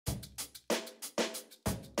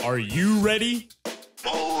Are you ready?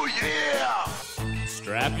 Oh, yeah!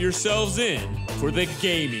 Strap yourselves in for the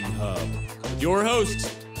Gaming Hub. With your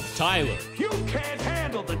hosts, Tyler. You can't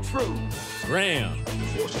handle the truth! Graham. The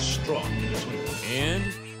force is strong in this way. And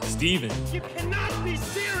Steven. You cannot be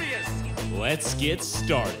serious! Let's get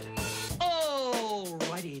started.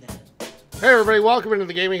 Alrighty then. Hey everybody, welcome into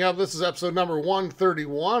the Gaming Hub. This is episode number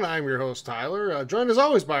 131. I'm your host, Tyler. Joined as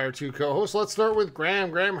always by our two co-hosts. Let's start with Graham.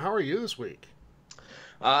 Graham, how are you this week?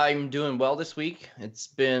 I'm doing well this week. It's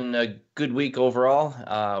been a good week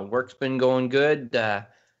overall. Work's been going good.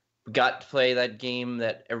 We got to play that game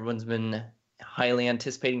that everyone's been highly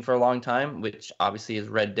anticipating for a long time, which obviously is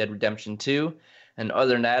Red Dead Redemption 2. And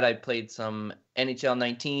other than that, I played some NHL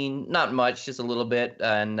 19, not much, just a little bit,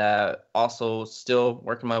 and also still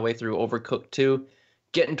working my way through Overcooked 2.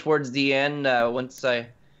 Getting towards the end, once I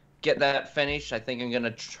get that finished, I think I'm going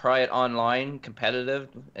to try it online, competitive,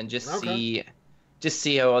 and just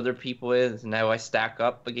see how other people is and how I stack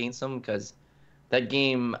up against them, because that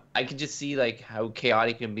game, I could just see like how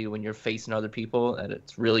chaotic it can be when you're facing other people, and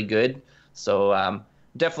it's really good. So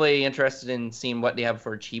definitely interested in seeing what they have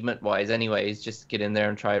for achievement wise anyways, just get in there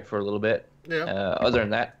and try it for a little bit. Yeah. Other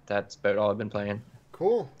than that, that's about all I've been playing.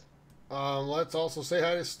 Cool. Let's also say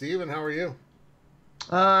hi to Steven. How are you?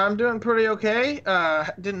 I'm doing pretty okay.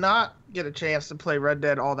 Did not get a chance to play Red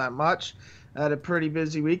Dead all that much. I had a pretty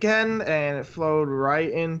busy weekend, and it flowed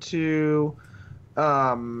right into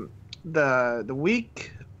the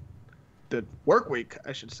work week,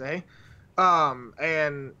 I should say. But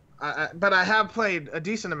I have played a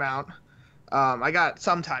decent amount. I got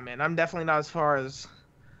some time in. I'm definitely not as far as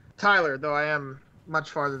Tyler, though I am much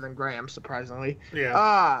farther than Graham, surprisingly.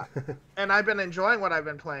 Yeah. And I've been enjoying what I've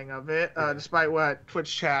been playing of it, despite what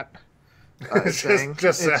Twitch chat is saying.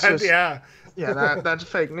 just sad, yeah. Yeah, that's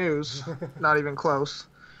fake news. Not even close.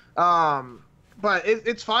 But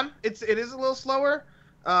it's fun. It is a little slower.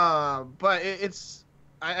 But it's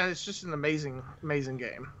just an amazing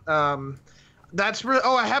game. That's really.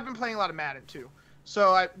 Oh, I have been playing a lot of Madden too.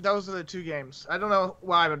 So those are the two games. I don't know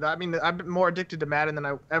why, but I mean, I've been more addicted to Madden than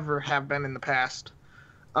I ever have been in the past.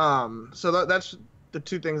 So that's the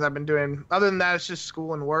two things I've been doing. Other than that, it's just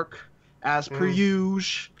school and work, as per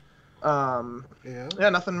usual. Yeah,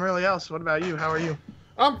 nothing really else. What about you? How are you?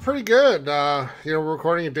 I'm pretty good. We're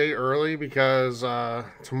recording a day early because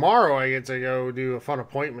tomorrow I get to go do a fun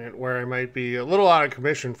appointment where I might be a little out of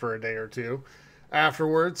commission for a day or two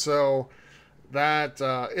afterwards. So that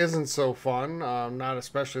isn't so fun. I'm not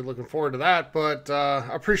especially looking forward to that, but I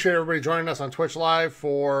appreciate everybody joining us on Twitch Live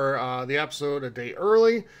for the episode a day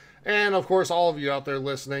early. And of course, all of you out there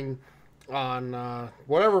listening on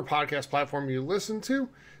whatever podcast platform you listen to.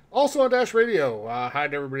 Also on Dash Radio. Hi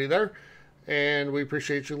to everybody there. And we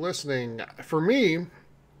appreciate you listening. For me,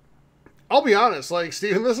 I'll be honest, like,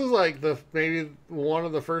 Steven, this is like maybe one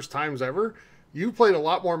of the first times ever you played a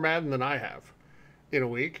lot more Madden than I have in a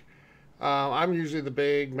week. I'm usually the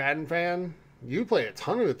big Madden fan. You play a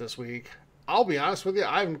ton of it this week. I'll be honest with you,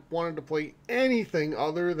 I haven't wanted to play anything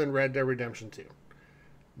other than Red Dead Redemption 2.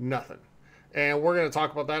 Nothing. And we're going to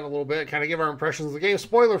talk about that in a little bit, kind of give our impressions of the game,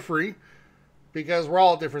 spoiler free. Because we're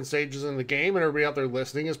all at different stages in the game, and everybody out there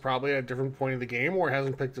listening is probably at a different point of the game or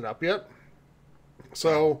hasn't picked it up yet.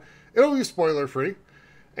 So it'll be spoiler free,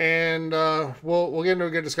 and we'll get into a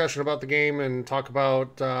good discussion about the game and talk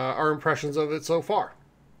about our impressions of it so far.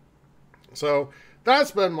 So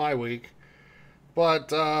that's been my week. But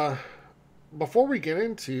before we get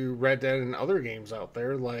into Red Dead and other games out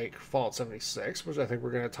there like Fallout 76, which I think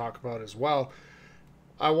we're going to talk about as well,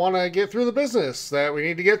 I want to get through the business that we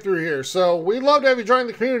need to get through here. So we'd love to have you join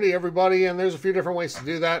the community, everybody, and there's a few different ways to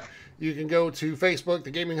do that. You can go to Facebook,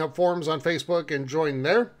 the Gaming Hub forums on Facebook, and join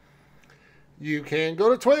there. You can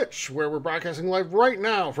go to Twitch, where we're broadcasting live right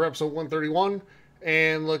now for episode 131,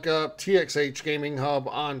 and look up TXH Gaming Hub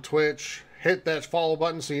on Twitch. Hit that follow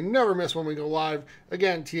button so you never miss when we go live.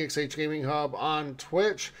 Again, TXH Gaming Hub on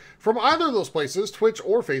Twitch. From either of those places, Twitch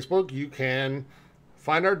or Facebook, you can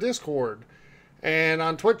find our Discord. And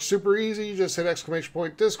on Twitch, super easy. You just hit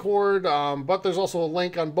 !Discord. But there's also a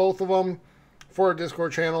link on both of them for our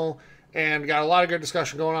Discord channel. And got a lot of good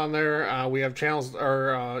discussion going on there. We have channels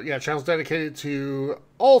dedicated to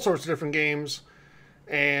all sorts of different games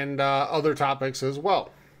and other topics as well.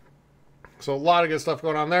 So a lot of good stuff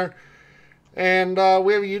going on there. And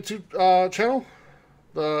we have a YouTube channel,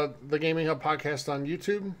 the Gaming Hub podcast on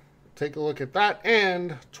YouTube. Take a look at that.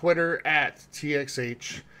 And Twitter at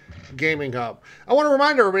TXH Gaming Hub. I want to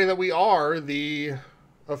remind everybody that we are the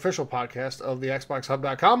official podcast of the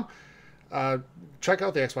XboxHub.com. check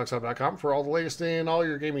out the xboxhub.com for all the latest in all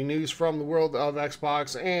your gaming news from the world of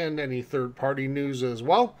Xbox and any third-party news as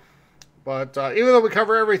well. But even though we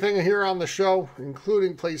cover everything here on the show,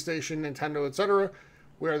 including PlayStation, Nintendo, etc.,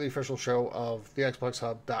 we are the official show of the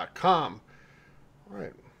xboxhub.com. All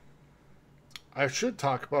right. I should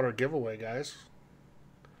talk about our giveaway, guys.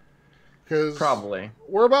 Because Probably.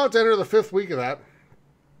 we're about to enter the 5th week of that.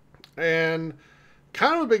 And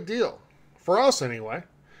kind of a big deal. For us, anyway.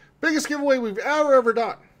 Biggest giveaway we've ever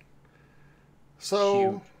done.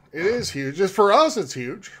 So, it is huge. Just for us, it's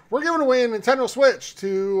huge. We're giving away a Nintendo Switch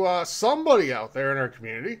to somebody out there in our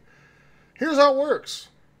community. Here's how it works.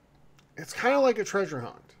 It's kind of like a treasure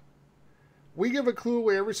hunt. We give a clue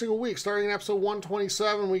away every single week. Starting in episode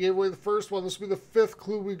 127, we gave away the first one. This will be the 5th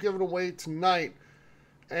clue we've given away tonight.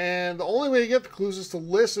 And the only way to get the clues is to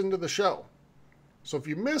listen to the show. So if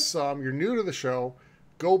you miss some, you're new to the show,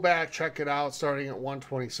 go back, check it out starting at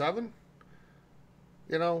 127.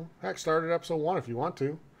 You know, heck, start at episode 1 if you want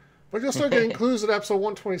to. But you'll start getting clues at episode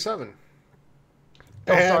 127.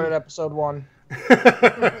 Don't start at episode 1.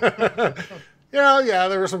 You know, yeah,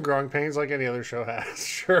 there were some growing pains like any other show has,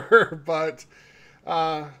 sure. But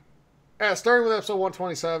starting with episode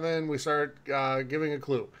 127, we start giving a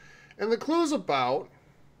clue. And the clue is about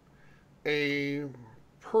a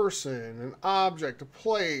person, an object, a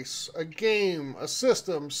place, a game, a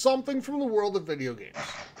system, something from the world of video games.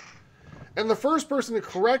 And the first person to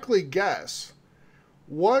correctly guess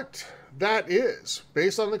what that is,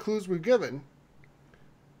 based on the clues we've given,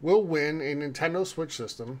 will win a Nintendo Switch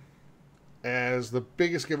system as the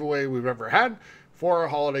biggest giveaway we've ever had for our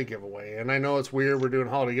holiday giveaway. And I know it's weird, we're doing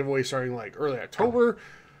holiday giveaway starting like early October.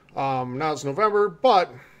 Now it's November,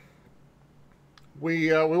 but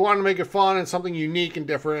we wanted to make it fun and something unique and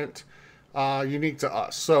different, unique to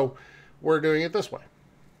us. So we're doing it this way.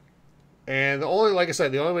 And like I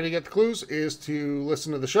said, the only way to get the clues is to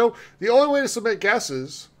listen to the show. The only way to submit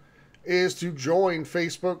guesses is to join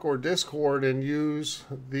Facebook or Discord and use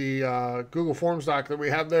the Google Forms doc that we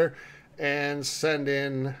have there and send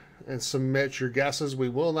in and submit your guesses. We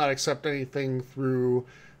will not accept anything through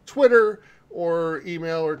Twitter or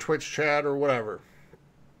email or Twitch chat or whatever.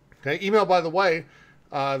 Okay, email, by the way,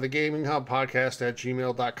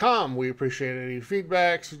 thegaminghubpodcast@gmail.com. We appreciate any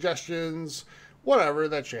feedback, suggestions, whatever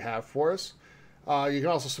that you have for us. You can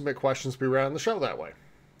also submit questions to be read on the show that way.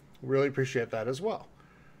 Really appreciate that as well.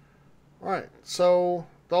 All right, so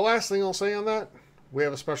the last thing I'll say on that, we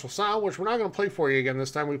have a special sound, which we're not going to play for you again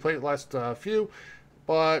this time. We played the last few,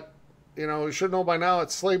 but, you know, you should know by now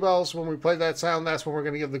it's sleigh bells. When we play that sound, that's when we're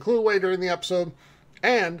going to give the clue away during the episode.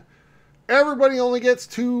 And everybody only gets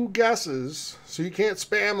 2 guesses, so you can't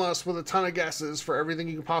spam us with a ton of guesses for everything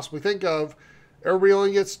you can possibly think of. Everybody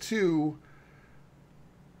only gets 2,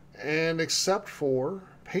 and except for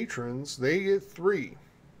patrons, they get 3.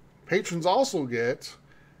 Patrons also get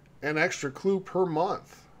an extra clue per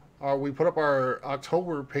month. We put up our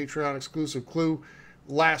October Patreon exclusive clue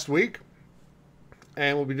last week,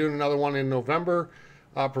 and we'll be doing another one in November,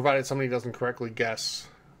 provided somebody doesn't correctly guess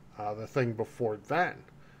the thing before then.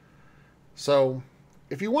 So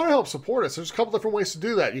if you want to help support us, there's a couple different ways to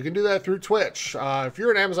do that. You can do that through Twitch. If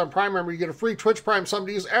you're an Amazon Prime member, you get a free Twitch Prime sub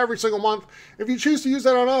to use every single month. If you choose to use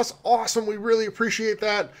that on us, awesome. We really appreciate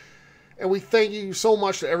that. And we thank you so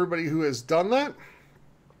much to everybody who has done that.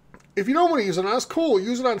 If you don't want to use it on us, cool.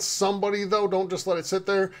 Use it on somebody, though. Don't just let it sit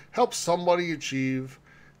there. Help somebody achieve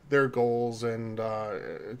their goals and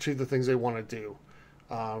achieve the things they want to do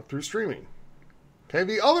through streaming. Okay,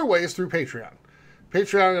 the other way is through Patreon.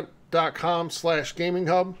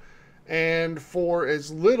 Patreon.com/GamingHub. And for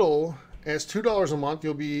as little as $2 a month,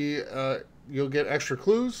 you'll get extra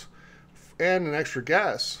clues and an extra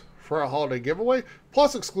guess for our holiday giveaway,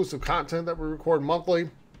 plus exclusive content that we record monthly.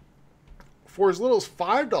 For as little as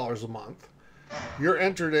 $5 a month, you're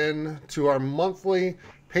entered in to our monthly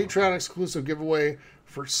Patreon exclusive giveaway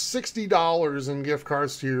for $60 in gift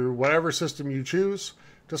cards to your whatever system you choose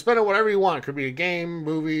to spend on whatever you want. It could be a game,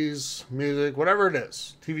 movies, music, whatever it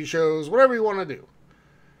is, TV shows, whatever you want to do.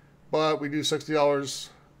 But we do $60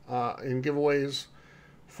 in giveaways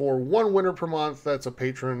for 1 winner per month. That's a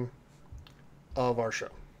patron of our show.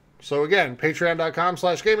 So again,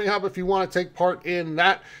 patreon.com/GamingHub if you want to take part in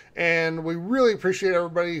that. And we really appreciate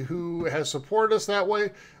everybody who has supported us that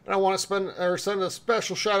way. And I want to send a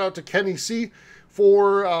special shout out to Kenny C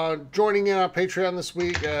for joining in on Patreon this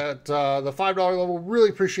week at the $5 level.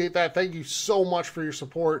 Really appreciate that. Thank you so much for your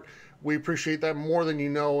support. We appreciate that more than you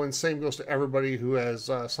know. And same goes to everybody who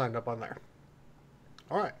has signed up on there.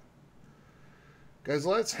 All right. Guys,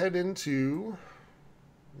 let's head into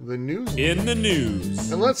the news. In the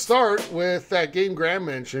news. And let's start with that game Graham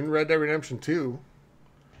mentioned, Red Dead Redemption 2.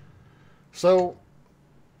 So,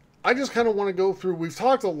 I just kind of want to go through, we've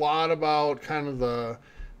talked a lot about kind of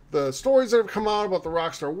the stories that have come out about the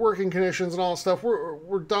Rockstar working conditions and all that stuff.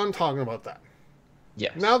 We're done talking about that.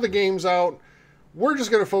 Yes. Now the game's out. We're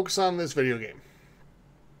just going to focus on this video game.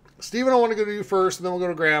 Steven, I want to go to you first, and then we'll go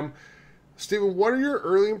to Graham. Steven, what are your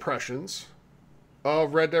early impressions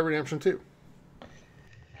of Red Dead Redemption 2?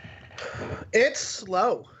 It's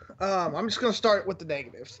slow. I'm just going to start with the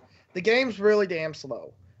negatives. The game's really damn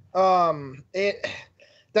slow.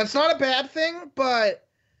 That's not a bad thing, but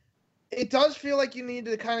it does feel like you need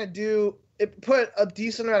to kind of put a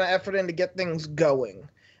decent amount of effort in to get things going.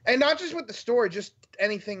 And not just with the story, just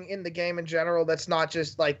anything in the game in general that's not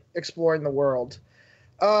just like exploring the world.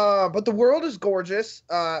 But the world is gorgeous.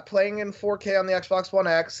 Playing in 4K on the Xbox One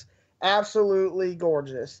X, absolutely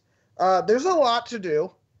gorgeous. There's a lot to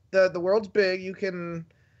do. The world's big. You can.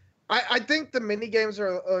 I think the mini games are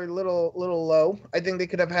a little low. I think they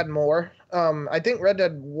could have had more. I think Red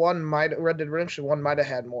Dead Redemption 1 might have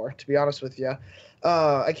had more, to be honest with you.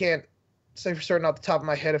 I can't say for certain off the top of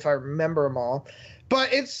my head if I remember them all.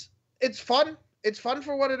 But it's fun. It's fun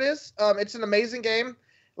for what it is. It's an amazing game.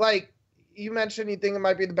 Like you mentioned, you think it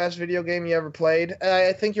might be the best video game you ever played.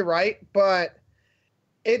 I think you're right, but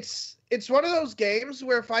it's one of those games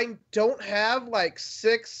where if I don't have like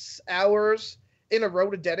 6 hours in a row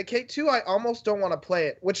to dedicate to, I almost don't want to play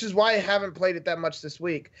it, which is why I haven't played it that much this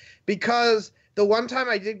week. Because the one time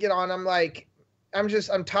I did get on, I'm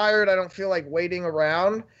tired. I don't feel like waiting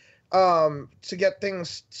around to get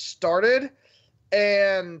things started.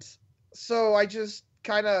 And so I just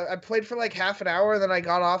I played for like half an hour, and then I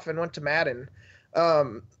got off and went to Madden.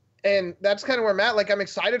 And that's kind of where I'm at. Like, I'm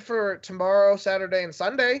excited for tomorrow, Saturday, and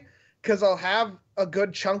Sunday, because I'll have a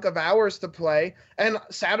good chunk of hours to play. And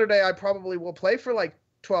Saturday, I probably will play for like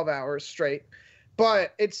 12 hours straight.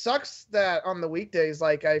 But it sucks that on the weekdays,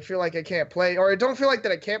 like, I feel like I can't play. Or I don't feel like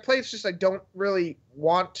that I can't play. It's just I don't really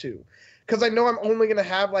want to. Because I know I'm only going to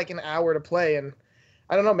have like an hour to play. And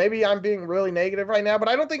I don't know, maybe I'm being really negative right now. But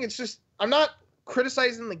I don't think it's just, I'm not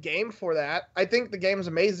criticizing the game for that. I think the game's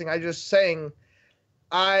amazing. I'm just saying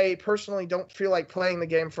I personally don't feel like playing the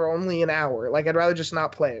game for only an hour. Like, I'd rather just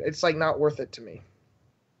not play it. It's like not worth it to me.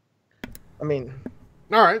 I mean,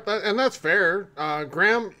 all right, and that's fair.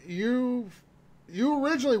 Graham, you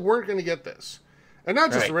originally weren't going to get this, and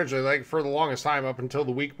not just originally, like for the longest time up until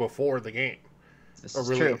the week before the game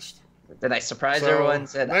released. True. Then I surprised everyone.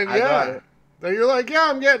 Said I got it. Then you're like, yeah,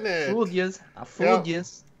 I'm getting it. Fooled yous. I fooled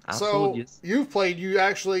yous. So you've played.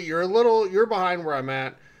 You're behind where I'm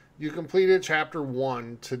at. You completed chapter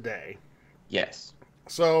 1 today. Yes.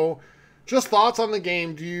 So, just thoughts on the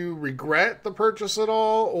game. Do you regret the purchase at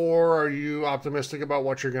all, or are you optimistic about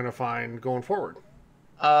what you're going to find going forward?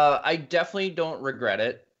 I definitely don't regret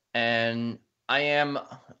it, and I am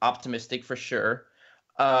optimistic for sure.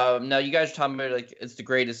 Now, you guys are talking about like it's the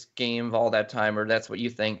greatest game of all that time, or that's what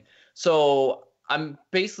you think. So, I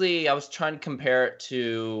was trying to compare it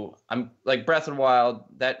to like Breath of the Wild.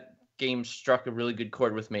 That game struck a really good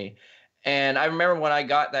chord with me. And I remember when I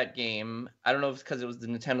got that game, I don't know if it's because it was the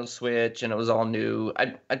Nintendo Switch and it was all new.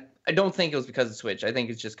 I don't think it was because of Switch. I think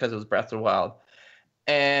it's just because it was Breath of the Wild.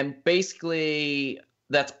 And basically,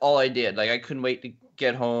 that's all I did. Like, I couldn't wait to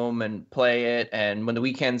get home and play it. And when the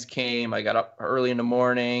weekends came, I got up early in the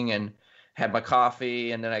morning and had my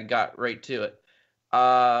coffee, and then I got right to it.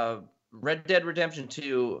 Red Dead Redemption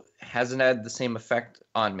 2 hasn't had the same effect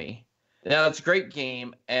on me. Now, it's a great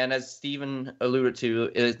game, and as Steven alluded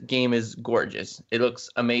to, the game is gorgeous. It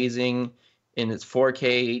looks amazing in its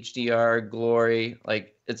 4K HDR glory.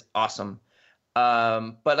 Like, it's awesome.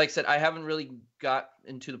 But like I said, I haven't really got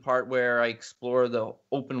into the part where I explore the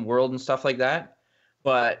open world and stuff like that.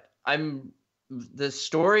 But the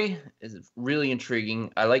story is really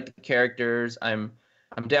intriguing. I like the characters. I'm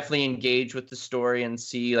definitely engaged with the story and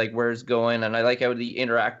see like where it's going, and I like how they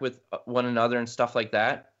interact with one another and stuff like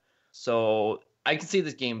that. So I can see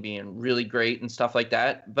this game being really great and stuff like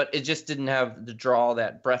that, but it just didn't have the draw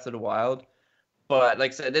that Breath of the Wild. But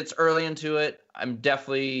like I said, it's early into it. I'm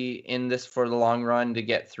definitely in this for the long run to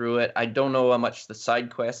get through it. I don't know how much the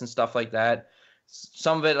side quests and stuff like that.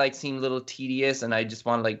 Some of it like seemed a little tedious, and I just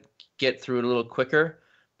want to like get through it a little quicker.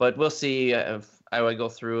 But we'll see if I would go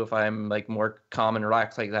through if I'm like more calm and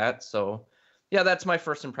relaxed like that. So yeah, that's my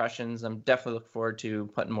first impressions. I'm definitely looking forward to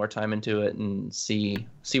putting more time into it and see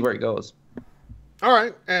where it goes. All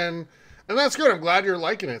right, and that's good. I'm glad you're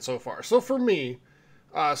liking it so far. So for me,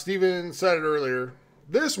 Steven said it earlier,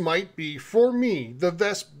 this might be, for me, the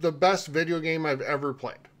best video game I've ever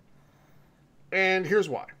played. And here's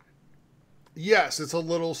why. Yes, it's a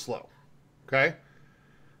little slow. Okay?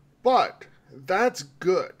 But that's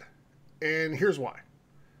good. And here's why.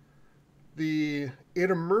 It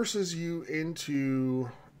immerses you into,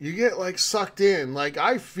 you get like sucked in. Like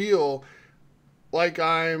I feel like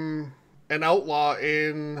I'm an outlaw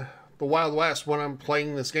in the Wild West when I'm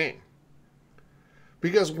playing this game.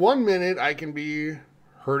 Because 1 minute I can be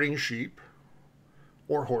herding sheep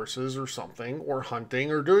or horses or something, or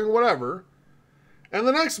hunting or doing whatever. And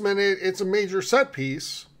the next minute it's a major set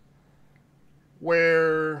piece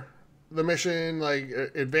where the mission like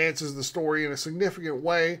advances the story in a significant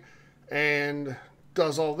way and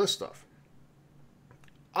does all this stuff.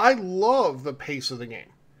 I love the pace of the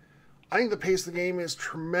game. I think the pace of the game is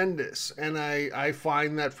tremendous. And I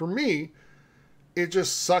find that for me, it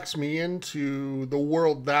just sucks me into the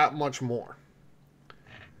world that much more.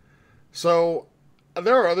 So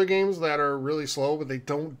there are other games that are really slow, but they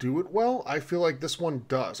don't do it well. I feel like this one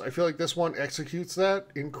does. I feel like this one executes that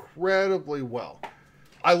incredibly well.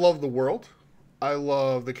 I love the world. I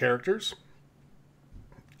love the characters.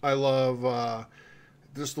 I love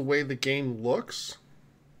just the way the game looks.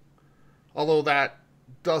 Although that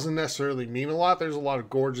doesn't necessarily mean a lot. There's a lot of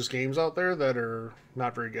gorgeous games out there that are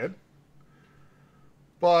not very good.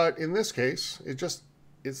 But in this case,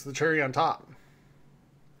 it's the cherry on top.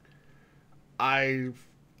 I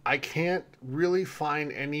can't really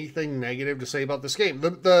find anything negative to say about this game.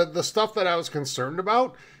 The stuff that I was concerned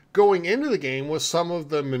about going into the game was some of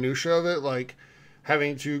the minutia of it, like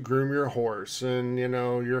having to groom your horse and, you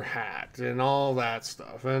know, your hat and all that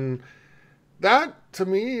stuff. And that, to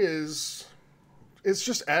me, it's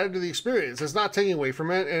just added to the experience. It's not taking away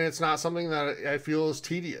from it, and it's not something that I feel is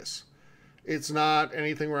tedious. It's not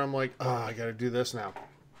anything where I'm like, oh, I got to do this now.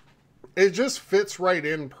 It just fits right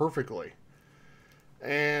in perfectly.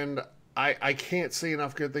 And I can't say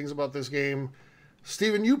enough good things about this game.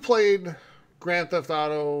 Steven, you played Grand Theft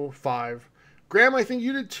Auto 5. Graham, I think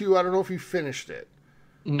you did too. I don't know if you finished it.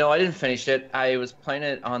 No, I didn't finish it. I was playing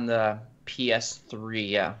it on the PS3,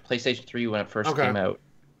 yeah. PlayStation 3 when it first came out.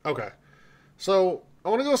 Okay. So, I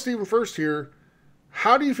want to go Steven first here.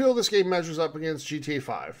 How do you feel this game measures up against GTA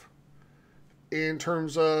 5? In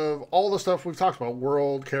terms of all the stuff we've talked about.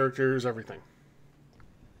 World, characters, everything.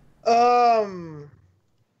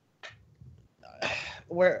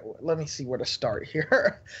 Let me see where to start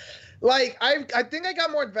here. Like I think I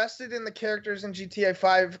got more invested in the characters in GTA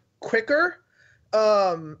 5 quicker.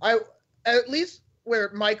 I at least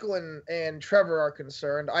where Michael and Trevor are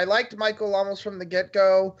concerned. I liked Michael almost from the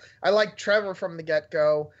get-go. I liked Trevor from the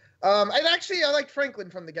get-go. I liked Franklin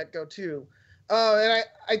from the get-go too. And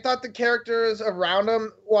I thought the characters around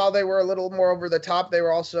him, while they were a little more over the top, they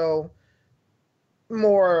were also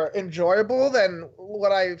more enjoyable than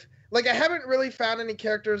what I've... Like, I haven't really found any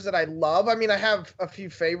characters that I love. I mean, I have a few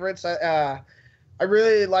favorites. I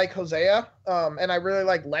really like Hosea, and I really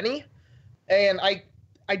like Lenny. And I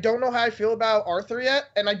don't know how I feel about Arthur yet,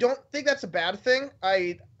 and I don't think that's a bad thing.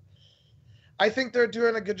 I think they're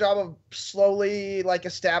doing a good job of slowly, like,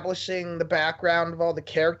 establishing the background of all the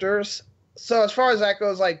characters. So as far as that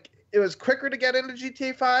goes, like, it was quicker to get into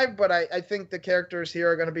GTA 5, but I think the characters here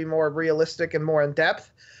are going to be more realistic and more in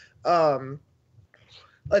depth.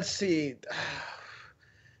 Let's see.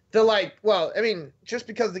 Just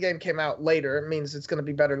because the game came out later, it means it's going to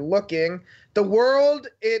be better looking. The world,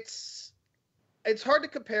 it's hard to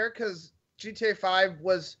compare because GTA 5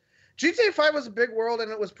 was a big world,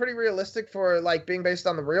 and it was pretty realistic for like being based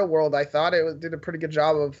on the real world. I thought did a pretty good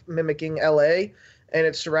job of mimicking LA and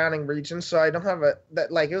its surrounding regions. So I don't have it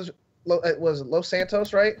was Los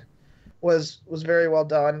Santos, right? Was very well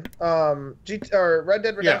done. Red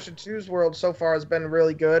Dead Redemption 2's world so far has been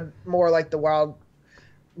really good. More like the Wild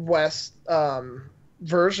West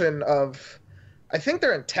version of. I think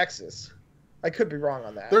they're in Texas. I could be wrong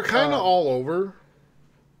on that. They're kind of all over.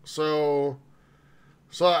 So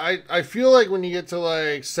I feel like when you get to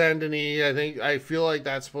like Saint Denis, I feel like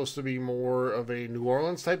that's supposed to be more of a New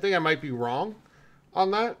Orleans type thing. I might be wrong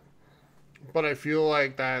on that, but I feel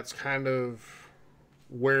like that's kind of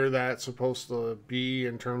where that's supposed to be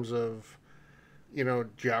in terms of, you know,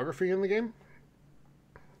 geography in the game.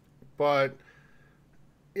 But,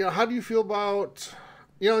 you know, how do you feel about,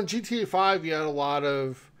 you know, in GTA 5 you had a lot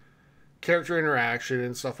of character interaction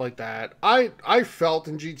and stuff like that. I felt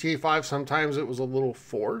in GTA 5 sometimes it was a little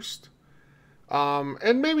forced.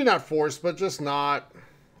 And maybe not forced, but just not,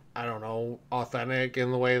 I don't know, authentic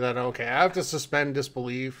in the way that, okay, I have to suspend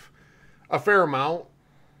disbelief a fair amount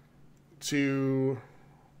to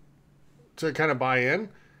kind of buy in.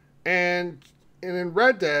 And in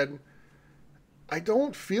Red Dead, I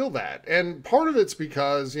don't feel that. And part of it's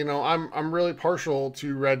because, I'm really partial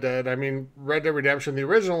to Red Dead. I mean, Red Dead Redemption, the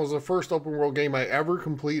original, was the first open world game I ever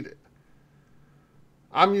completed.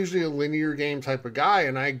 I'm usually a linear game type of guy,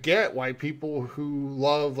 and I get why people who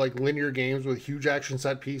love like linear games with huge action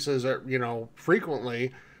set pieces,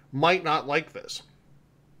 frequently might not like this.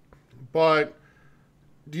 But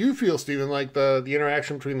do you feel, Steven, like the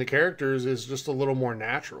interaction between the characters is just a little more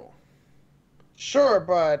natural? Sure,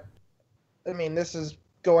 but I mean, this is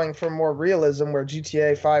going for more realism where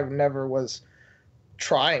GTA 5 never was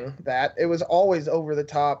trying that. It was always over the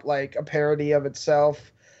top, like a parody of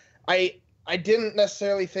itself. I didn't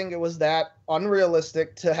necessarily think it was that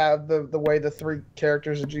unrealistic to have the way the three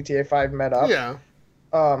characters of GTA 5 met up. Yeah.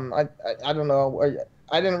 I don't know.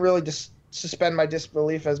 I didn't really just suspend my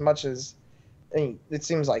disbelief as much as it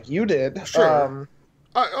seems like you did. Sure.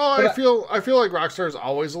 I feel like Rockstar is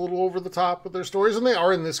always a little over the top with their stories, and they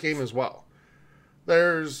are in this game as well.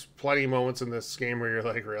 There's plenty of moments in this game where you're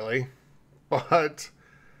like, really? But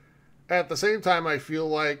at the same time, I feel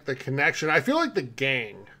like the connection, I feel like the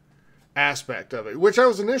gang aspect of it, which I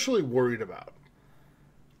was initially worried about.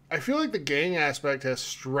 I feel like the gang aspect has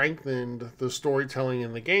strengthened the storytelling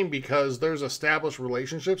in the game because there's established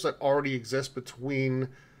relationships that already exist between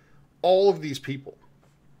all of these people.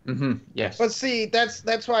 Mm-hmm. Yes. But see,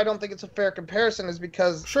 that's why I don't think it's a fair comparison, is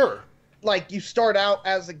because Sure. Like, you start out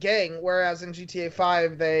as a gang, whereas in GTA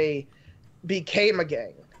 5 they became a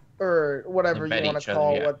gang, or whatever you want to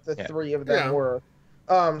call what the three of them were.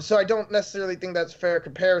 So I don't necessarily think that's a fair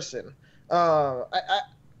comparison.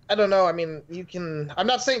 I don't know. I mean, I'm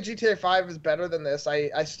not saying GTA 5 is better than this.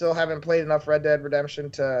 I still haven't played enough Red Dead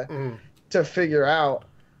Redemption to figure out.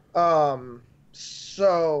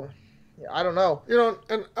 So I don't know.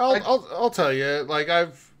 And I'll tell you, like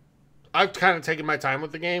I've kind of taken my time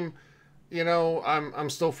with the game. I'm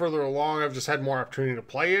still further along. I've just had more opportunity to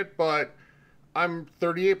play it, but I'm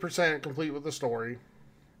 38% complete with the story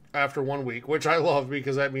after 1 week, which I love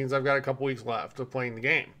because that means I've got a couple weeks left of playing the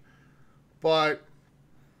game. But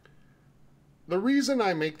the reason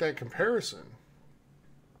I make that comparison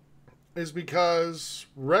is because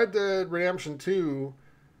Red Dead Redemption 2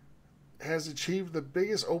 has achieved the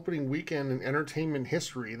biggest opening weekend in entertainment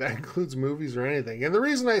history. That includes movies or anything. And the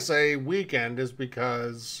reason I say weekend is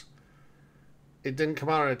because it didn't come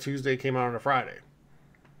out on a Tuesday, it came out on a Friday.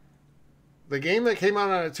 The game that came out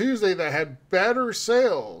on a Tuesday that had better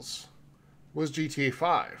sales was GTA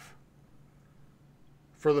 5.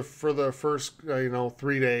 For the first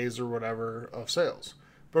 3 days or whatever of sales.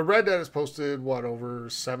 But Red Dead has posted over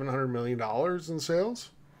 $700 million in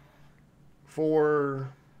sales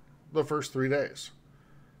for the first 3 days.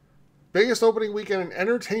 Biggest opening weekend in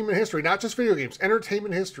entertainment history, not just video games,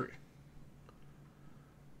 entertainment history.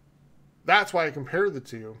 That's why I compared the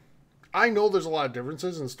two. I know there's a lot of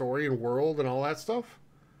differences in story and world and all that stuff,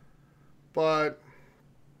 but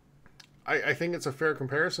I think it's a fair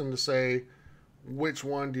comparison to say, which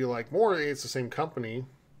one do you like more? A, it's the same company,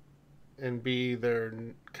 and B, they're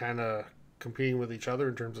kind of competing with each other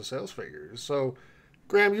in terms of sales figures. So,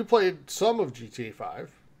 Graham, you played some of GTA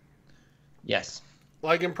 5. Yes.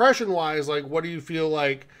 Like, impression-wise, like, what do you feel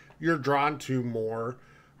like you're drawn to more?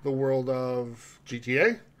 The world of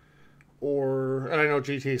GTA? And I know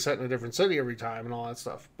GTA is set in a different city every time and all that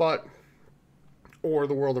stuff, or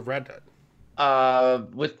the world of Red Dead?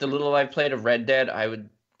 With the little I've played of Red Dead, I would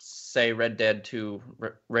say Red Dead 2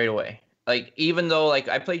 right away. Like, even though like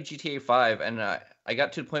I played GTA 5 and I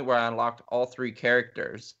got to the point where I unlocked all three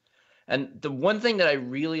characters, and the one thing that I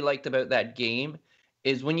really liked about that game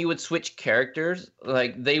is when you would switch characters,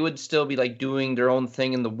 like they would still be like doing their own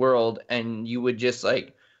thing in the world, and you would just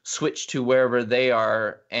like switch to wherever they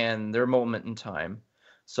are and their moment in time.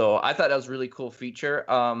 So I thought that was a really cool feature.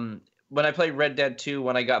 When I played Red Dead 2,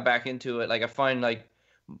 when I got back into it, like I find like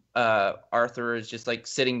Arthur is just like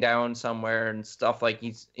sitting down somewhere and stuff, like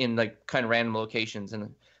he's in like kind of random locations, and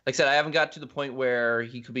like I said, I haven't got to the point where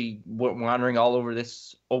he could be wandering all over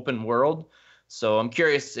this open world, so I'm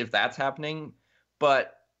curious if that's happening.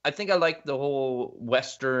 But I think I like the whole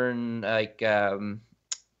Western, like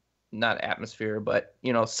not atmosphere, but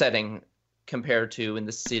setting compared to in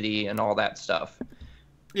the city and all that stuff.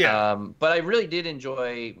 But I really did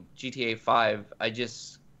enjoy GTA 5. I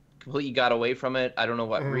just completely got away from it. I don't know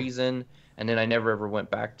what reason, and then I never ever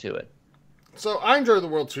went back to it. So I enjoy the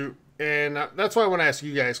world too, and that's why I want to ask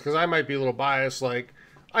you guys, because I might be a little biased. Like,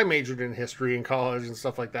 I majored in history in college and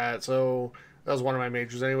stuff like that, so that was one of my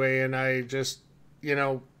majors anyway, and I just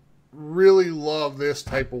really love this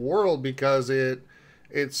type of world because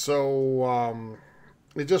it's so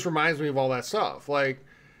it just reminds me of all that stuff. Like,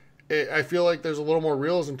 I feel like there's a little more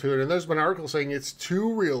realism to it, and there's been articles saying it's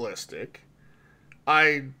too realistic.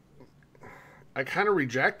 I kind of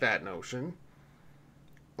reject that notion.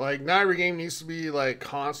 Like, not every game needs to be like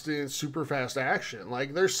constant, super fast action.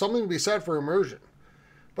 Like, there's something to be said for immersion.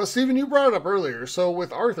 But Steven, you brought it up earlier. So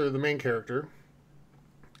with Arthur, the main character,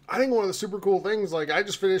 I think one of the super cool things, like, I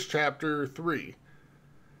just finished chapter 3.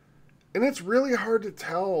 And it's really hard to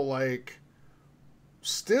tell, like,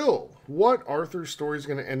 still, what Arthur's story is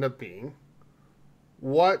going to end up being.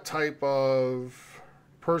 What type of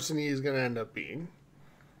person he's going to end up being.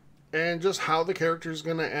 And just how the character is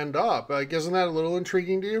going to end up. Like, isn't that a little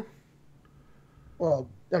intriguing to you? Well,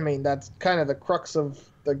 I mean, that's kind of the crux of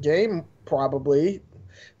the game, probably.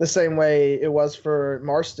 The same way it was for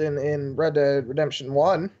Marston in Red Dead Redemption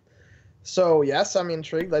 1. So, yes, I'm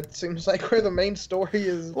intrigued. That seems like where the main story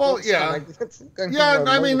is. Well, yeah.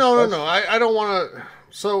 I mean, no. I don't want to...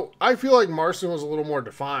 So, I feel like Marston was a little more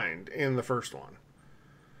defined in the first one.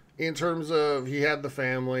 In terms of he had the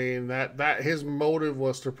family and that his motive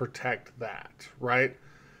was to protect that, right?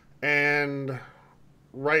 And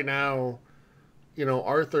right now, you know,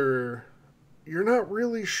 Arthur, you're not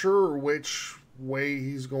really sure which way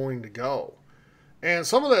he's going to go. And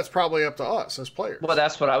some of that's probably up to us as players. Well,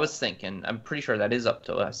 that's what I was thinking. I'm pretty sure that is up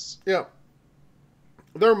to us. Yeah.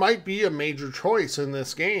 There might be a major choice in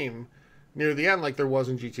this game near the end like there was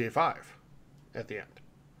in GTA 5 at the end.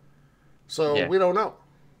 So we don't know.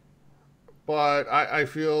 But I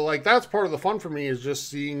feel like that's part of the fun for me is just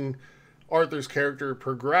seeing Arthur's character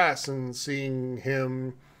progress and seeing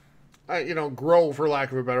him, grow, for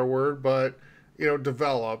lack of a better word, but,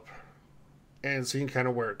 develop and seeing kind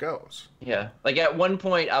of where it goes. Yeah. Like, at one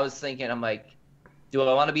point, I was thinking, I'm like, do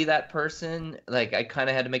I want to be that person? Like, I kind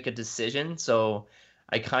of had to make a decision, so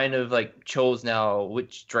I kind of, like, chose now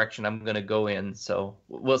which direction I'm going to go in, so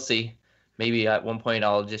we'll see. Maybe at one point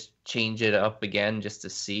I'll just change it up again just to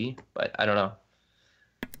see, but I don't know.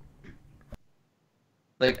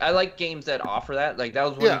 Like, I like games that offer that. Like, that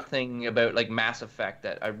was one thing about, like, Mass Effect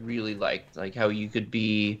that I really liked. Like, how you could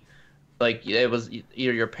be, like, it was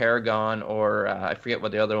either your Paragon or I forget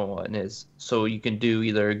what the other one is. So you can do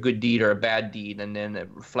either a good deed or a bad deed, and then it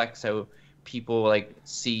reflects how people, like,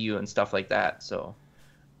 see you and stuff like that. So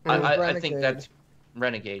I think that's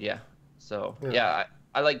Renegade, yeah. So, yeah,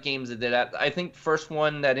 I like games that did that. I think the first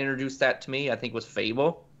one that introduced that to me, I think, was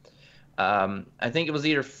Fable. I think it was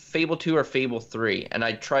either Fable 2 or Fable 3, and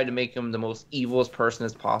I tried to make him the most evilest person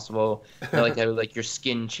as possible. I like how, like, your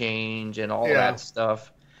skin change and all that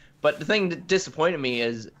stuff. But the thing that disappointed me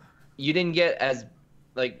is you didn't get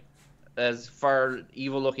as far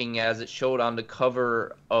evil looking as it showed on the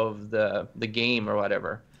cover of the game or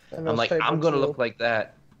whatever. I'm like, I'm gonna look like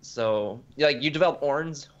that. So, like, you develop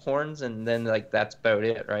horns, and then, like, that's about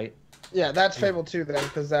it, right? Yeah, that's Fable 2 then,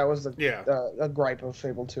 because that was a gripe of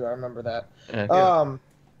Fable 2. I remember that.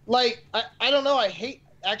 Like, I don't know. I hate.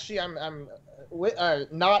 Actually, I'm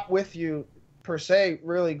not with you per se,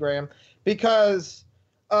 really, Graham, because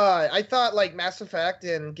I thought, like, Mass Effect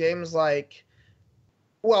and games like,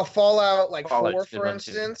 Fallout, like Fallout 4, for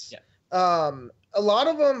instance. Yeah. A lot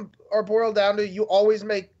of them are boiled down to you always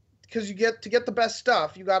make. Because to get the best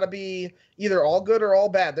stuff, you got to be either all good or all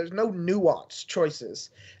bad. There's no nuance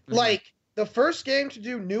choices. Mm-hmm. Like, the first game to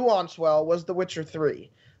do nuance well was The Witcher 3.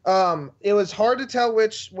 It was hard to tell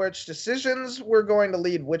which decisions were going to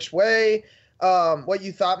lead which way. What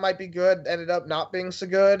you thought might be good ended up not being so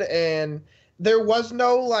good. And there was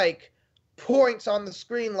no, like, points on the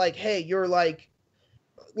screen like, hey, you're, like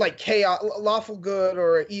chaos, lawful good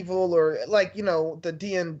or evil, or, like,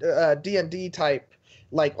 the D&D type.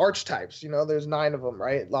 Like archetypes, there's 9 of them,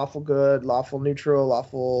 right? Lawful good, lawful neutral,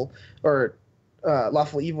 lawful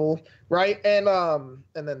evil, right? And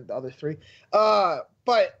then the other 3.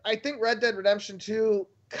 But I think Red Dead Redemption 2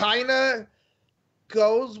 kind of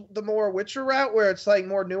goes the more Witcher route, where it's like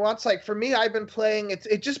more nuanced. Like, for me, I've been playing it's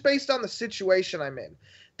just based on the situation I'm in.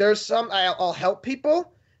 There's some I'll help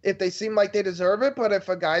people if they seem like they deserve it, but if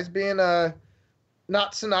a guy's being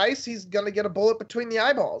not so nice, he's going to get a bullet between the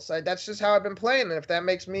eyeballs. That's just how I've been playing. And if that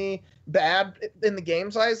makes me bad in the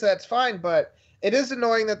game's eyes, that's fine. But it is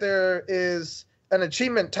annoying that there is an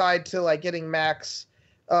achievement tied to, like, getting max,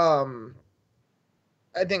 I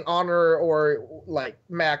think, honor or, like,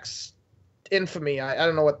 max infamy. I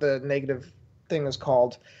don't know what the negative thing is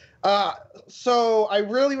called. So I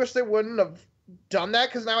really wish they wouldn't have done that,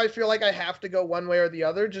 because now I feel like I have to go one way or the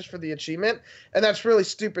other just for the achievement. And that's really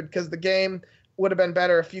stupid, because the game would have been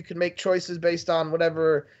better if you could make choices based on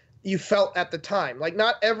whatever you felt at the time. Like,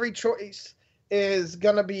 not every choice is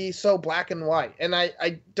gonna be so black and white, and I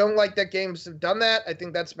don't like that games have done that. I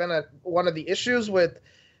think that's been one of the issues with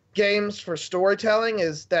games for storytelling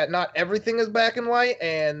is that not everything is black and white,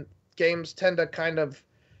 and games tend to kind of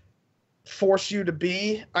force you to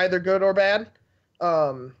be either good or bad,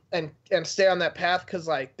 and stay on that path, because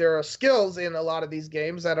like there are skills in a lot of these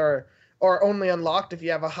games that are only unlocked if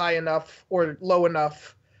you have a high enough or low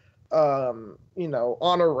enough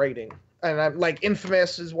honor rating. And I'm like,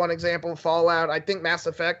 Infamous is one example, Fallout, I think Mass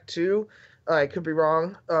Effect too. I could be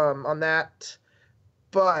wrong on that,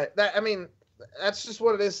 but that's just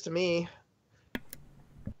what it is to me. I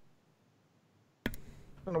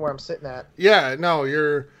don't know where I'm sitting at. Yeah, no,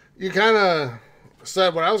 you kind of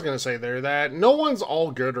said what I was going to say there, that no one's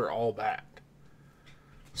all good or all bad.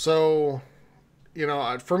 So,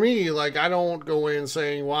 for me, like, I don't go in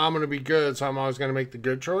saying, well, I'm going to be good, so I'm always going to make the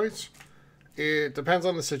good choice. It depends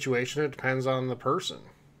on the situation. It depends on the person.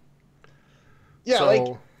 Yeah, so,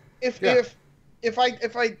 like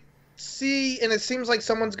if I see and it seems like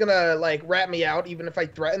someone's gonna like rat me out, even if I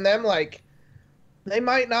threaten them, like they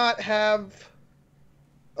might not have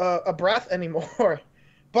a breath anymore.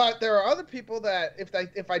 But there are other people that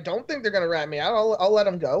if I don't think they're gonna rat me out, I'll let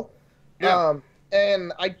them go. Yeah.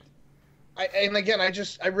 And I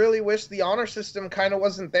really wish the honor system kind of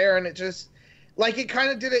wasn't there, and it just like it kind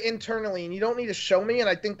of did it internally, and you don't need to show me. And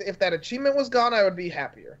I think that if that achievement was gone, I would be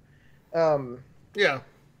happier. Yeah.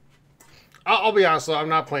 I'll be honest though, I'm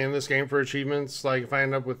not playing this game for achievements. Like, if I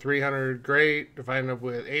end up with 300, great. If I end up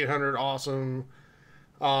with 800, awesome.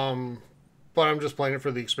 But I'm just playing it for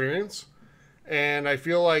the experience. And I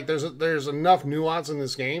feel like there's enough nuance in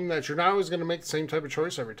this game that you're not always going to make the same type of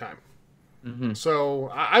choice every time. Mm-hmm. So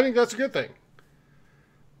I think that's a good thing.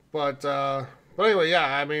 But anyway,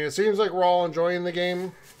 yeah. I mean, it seems like we're all enjoying the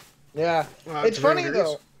game. Yeah, it's funny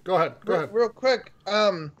though. Go ahead. Real quick.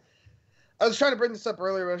 I was trying to bring this up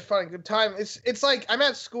earlier, but I was finding a good time. It's like I'm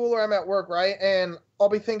at school or I'm at work, right? And I'll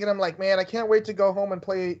be thinking, I'm like, man, I can't wait to go home and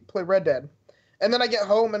play Red Dead. And then I get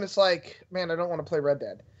home and it's like, man, I don't want to play Red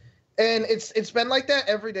Dead. And it's been like that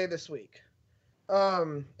every day this week,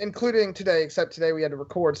 including today. Except today we had to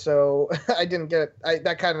record, so I didn't get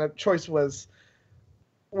that kind of choice was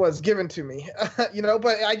given to me,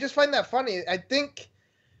 But I just find that funny.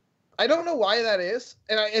 I don't know why that is,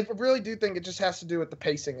 and I really do think it just has to do with the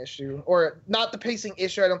pacing issue, or not the pacing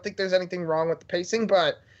issue. I don't think there's anything wrong with the pacing,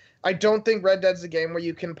 but I don't think Red Dead's a game where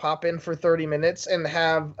you can pop in for 30 minutes and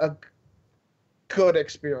have a good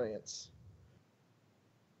experience.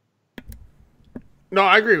 No,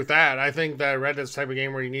 I agree with that. I think that Red Dead's the type of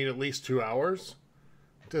game where you need at least 2 hours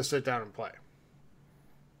to sit down and play.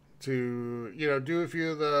 To, do a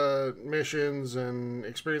few of the missions and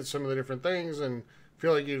experience some of the different things and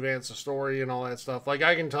feel like you advance the story and all that stuff. Like,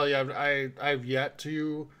 I can tell you, I've yet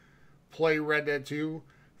to play Red Dead 2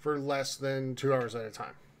 for less than 2 hours at a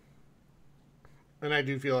time. And I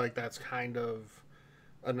do feel like that's kind of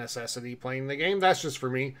a necessity playing the game. That's just for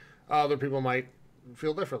me. Other people might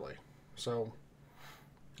feel differently. So,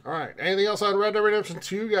 all right. Anything else on Red Dead Redemption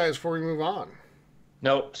 2, guys, before we move on?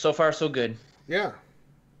 Nope. So far, so good. Yeah.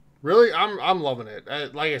 Really, I'm loving it.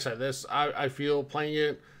 Like I said, I feel playing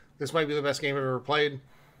it, this might be the best game I've ever played,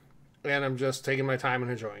 and I'm just taking my time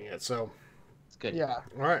and enjoying it. So it's good. Yeah.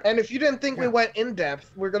 All right. And if you didn't think we went in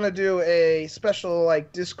depth, we're gonna do a special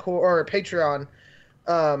like Discord or Patreon,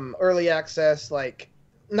 early access, like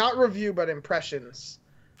not review but impressions.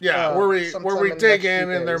 Yeah, where we dig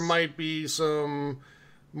in and there days. might be some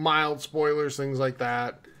mild spoilers, things like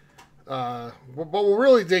that. But we'll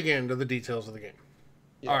really dig into the details of the game.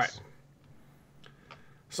 Yes. All right.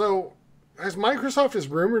 So, as Microsoft is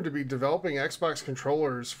rumored to be developing Xbox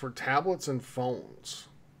controllers for tablets and phones.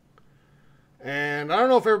 And I don't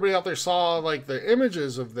know if everybody out there saw like the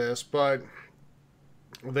images of this, but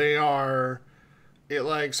it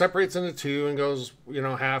like separates into two and goes,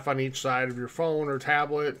 half on each side of your phone or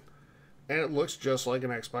tablet, and it looks just like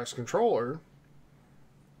an Xbox controller.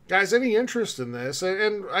 Guys, any interest in this?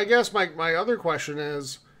 And I guess my other question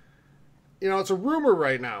is, it's a rumor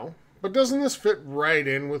right now, but doesn't this fit right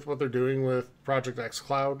in with what they're doing with Project X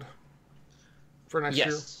Cloud for next year?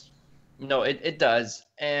 Yes. No, it does.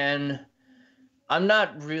 And I'm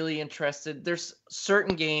not really interested. There's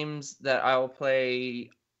certain games that I'll play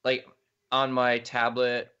like on my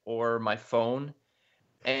tablet or my phone.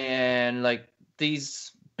 And like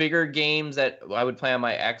these bigger games that I would play on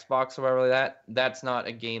my Xbox or whatever like that, that's not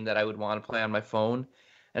a game that I would want to play on my phone.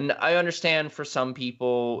 And I understand for some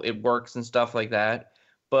people it works and stuff like that.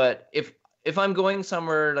 But if I'm going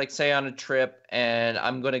somewhere, like say on a trip, and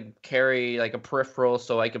I'm going to carry like a peripheral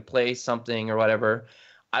so I could play something or whatever,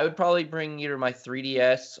 I would probably bring either my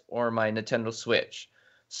 3DS or my Nintendo Switch.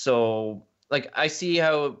 So like I see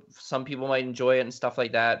how some people might enjoy it and stuff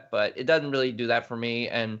like that, but it doesn't really do that for me.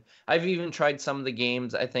 And I've even tried some of the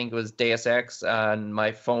games. I think it was Deus Ex on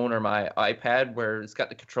my phone or my iPad, where it's got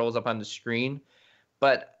the controls up on the screen.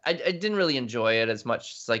 But I didn't really enjoy it as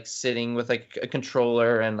much as like sitting with like a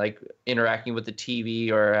controller and like interacting with the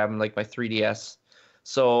TV or having like my 3DS.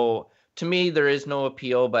 So to me, there is no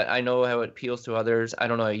appeal, but I know how it appeals to others. I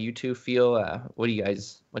don't know how you two feel.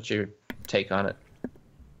 What's your take on it?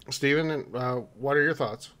 Steven, what are your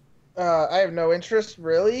thoughts? I have no interest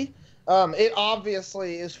really. It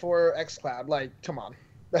obviously is for xCloud. Like, come on.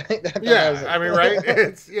 Yeah, I mean, right?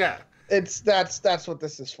 That's what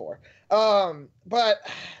this is for. But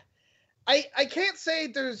I can't say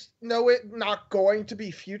there's not going to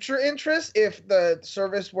be future interest if the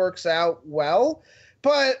service works out well.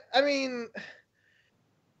 But I mean,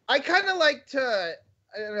 I kind of like to,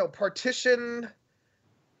 I don't know, partition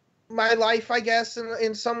my life, I guess,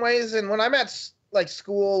 in some ways. And when I'm at like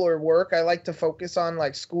school or work, I like to focus on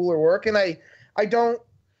like school or work, and I don't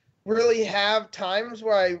really have times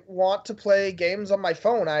where I want to play games on my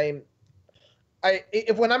phone.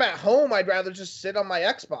 If when I'm at home, I'd rather just sit on my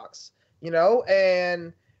Xbox,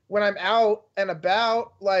 and when I'm out and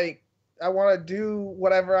about, like, I want to do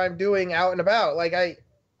whatever I'm doing out and about. Like,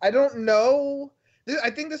 I don't know.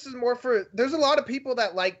 I think this is more for, there's a lot of people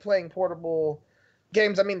that like playing portable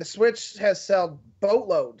games. I mean, the Switch has sold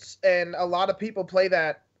boatloads, and a lot of people play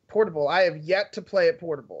that portable. I have yet to play it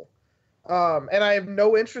portable. And I have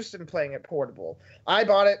no interest in playing it portable. I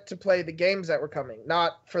bought it to play the games that were coming,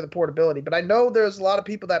 not for the portability. But I know there's a lot of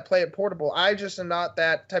people that play it portable. I just am not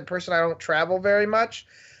that type of person. I don't travel very much.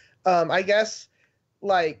 I guess,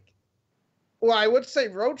 like, well, I would say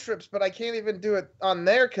road trips, but I can't even do it on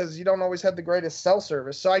there because you don't always have the greatest cell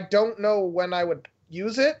service. So I don't know when I would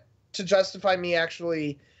use it to justify me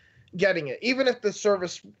actually getting it, even if the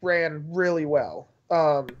service ran really well.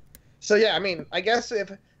 So yeah, I mean, I guess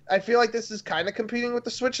I feel like this is kind of competing with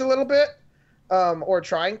the Switch a little bit, or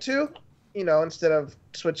trying to, instead of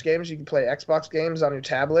Switch games, you can play Xbox games on your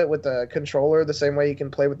tablet with the controller the same way you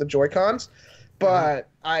can play with the Joy-Cons. But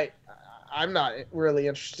I'm not really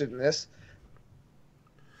interested in this.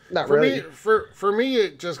 Not really. For me,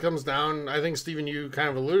 it just comes down, I think, Steven, you kind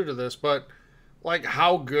of alluded to this, but like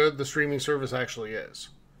how good the streaming service actually is.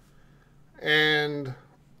 And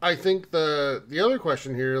I think the other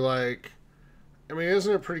question here, like, I mean,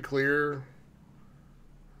 isn't it pretty clear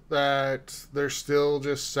that they're still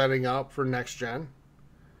just setting up for next gen?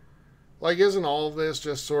 Like, isn't all of this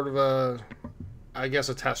just sort of a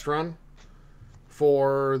test run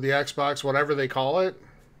for the Xbox, whatever they call it?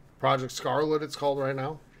 Project Scarlet, it's called right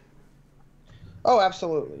now. Oh,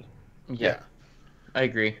 absolutely. Yeah. I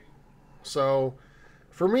agree. So,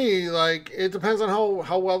 for me, like, it depends on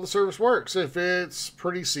how well the service works. If it's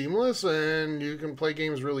pretty seamless and you can play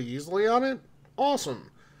games really easily on it, awesome.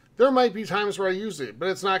 There might be times where I use it, but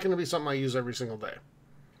it's not going to be something I use every single day.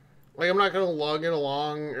 Like, I'm not going to lug it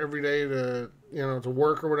along every day to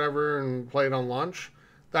work or whatever and play it on lunch.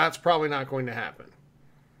 That's probably not going to happen.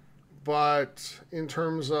 But in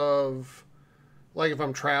terms of, like, if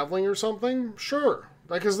I'm traveling or something, sure.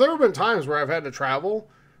 Like, because there have been times where I've had to travel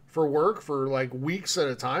for work for, like, weeks at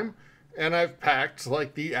a time, and I've packed,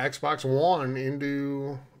 like, the Xbox One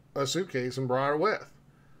into a suitcase and brought it with.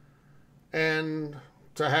 And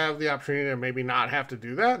to have the opportunity to maybe not have to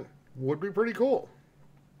do that would be pretty cool.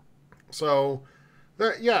 So,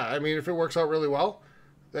 I mean, if it works out really well,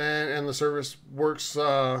 and the service works,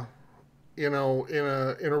 in a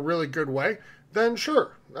really good way, then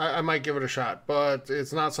sure, I might give it a shot. But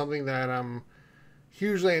it's not something that I'm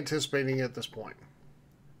hugely anticipating at this point.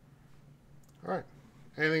 All right.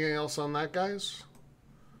 Anything else on that, guys?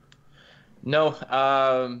 No.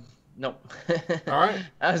 No. All right.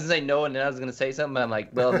 I was going to say no, and then I was going to say something, but I'm like,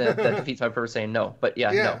 well, that defeats my purpose saying no. But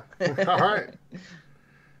no. All right.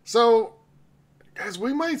 So, guys,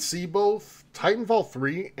 we might see both Titanfall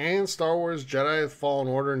 3 and Star Wars Jedi: Fallen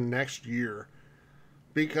Order next year.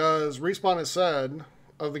 Because Respawn has said,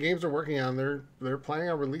 of the games they're working on, they're planning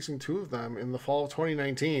on releasing 2 of them in the fall of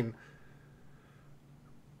 2019.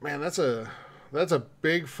 Man, that's a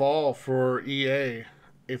big fall for EA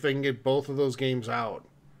if they can get both of those games out.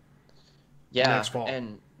 Yeah, next fall.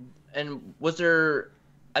 And was there?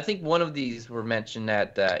 I think one of these were mentioned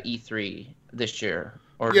at E3 this year,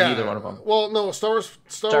 or neither one of them. Well, no, Star Wars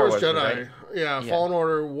Jedi, right? Yeah, Fallen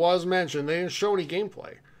Order was mentioned. They didn't show any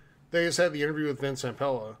gameplay. They just had the interview with Vince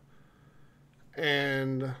Zampella,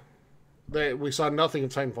 and we saw nothing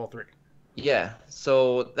of Titanfall 3. Yeah,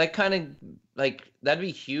 so that kind of, like, that'd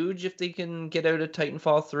be huge if they can get out of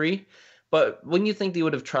Titanfall 3. But wouldn't you think they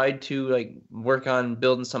would have tried to like work on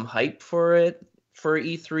building some hype for it for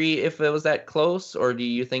E3 if it was that close? Or do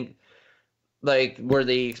you think like were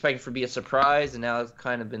they expecting for it to be a surprise and now it's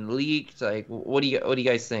kind of been leaked? Like what do you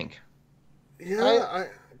guys think? Yeah,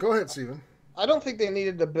 go ahead, Steven. I don't think they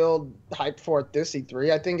needed to build hype for it this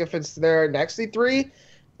E3. I think if it's their next E3,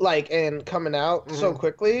 like, and coming out so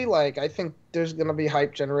quickly, like, I think there's gonna be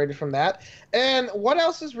hype generated from that. And what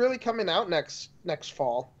else is really coming out next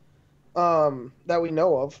fall, that we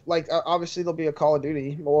know of? Like, obviously there'll be a Call of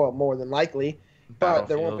Duty, more than likely, but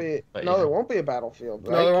there won't be. There won't be a Battlefield.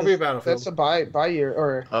 Right? No, there won't be a Battlefield. That's a by year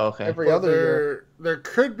or every other year. There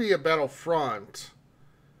could be a Battlefront,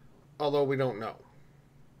 although we don't know.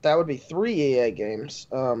 That would be 3 EA games,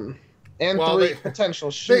 and 3 potential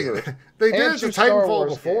shooters. They did it to Titanfall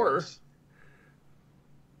before. Games.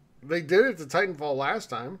 They did it to Titanfall last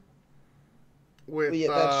time.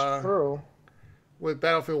 That's true. With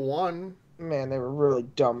Battlefield 1. Man, they were really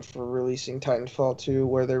dumb for releasing Titanfall 2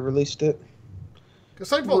 where they released it. Because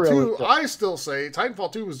Titanfall 2, I still say,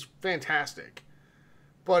 Titanfall 2 was fantastic.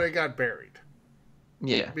 But it got buried.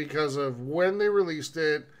 Yeah. Because of when they released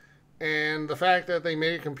it, and the fact that they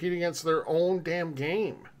made it compete against their own damn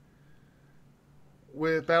game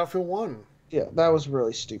with Battlefield 1. Yeah, that was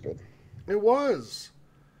really stupid. It was.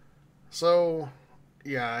 So,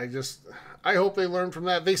 yeah, I hope they learn from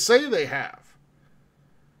that. They say they have.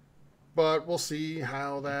 But we'll see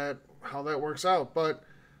how that works out. But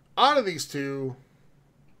out of these two,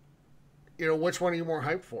 which one are you more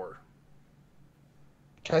hyped for?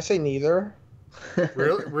 Can I say neither?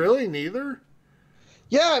 Really? Neither?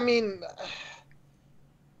 Yeah, I mean,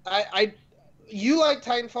 you like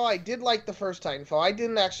Titanfall. I did like the first Titanfall. I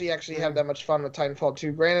didn't actually have that much fun with Titanfall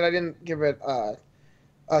 2. Granted, I didn't give it a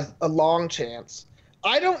long chance.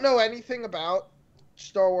 I don't know anything about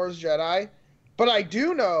Star Wars Jedi, but I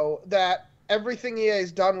do know that everything EA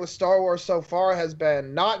has done with Star Wars so far has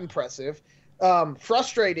been not impressive,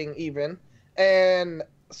 frustrating even, and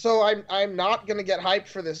so I'm not gonna get hyped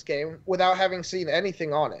for this game without having seen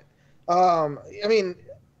anything on it. I mean,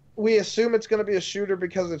 we assume it's going to be a shooter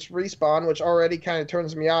because it's Respawn, which already kind of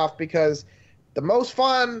turns me off because the most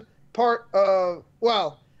fun part of,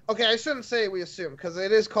 okay, I shouldn't say we assume because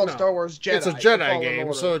it is called Star Wars Jedi. It's a Jedi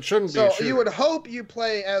game, so it shouldn't be a shooter. So you would hope you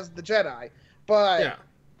play as the Jedi, but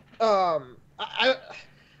I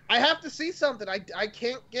have to see something. I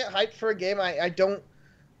can't get hyped for a game I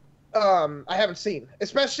haven't seen,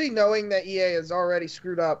 especially knowing that EA has already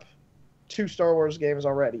screwed up 2 Star Wars games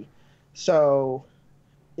already. So,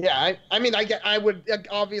 yeah, I would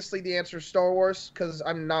obviously the answer is Star Wars because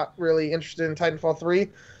I'm not really interested in Titanfall 3,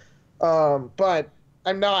 but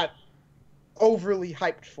I'm not overly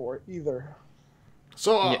hyped for it either.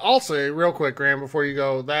 So I'll say real quick, Graham, before you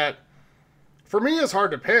go, that for me it's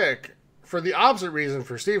hard to pick. For the opposite reason,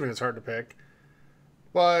 for Steven, it's hard to pick.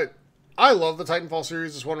 But I love the Titanfall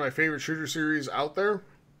series. It's one of my favorite shooter series out there.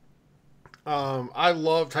 I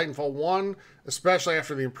love Titanfall 1, especially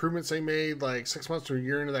after the improvements they made, like 6 months to a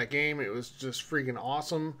year into that game. It was just freaking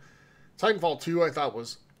awesome. Titanfall 2 I thought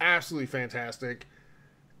was absolutely fantastic.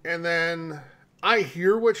 And then I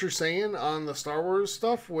hear what you're saying on the Star Wars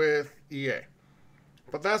stuff with EA.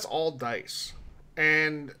 But that's all DICE.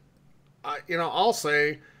 And, I'll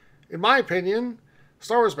say, in my opinion,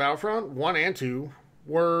 Star Wars Battlefront 1 and 2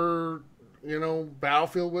 were,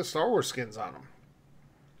 Battlefield with Star Wars skins on them.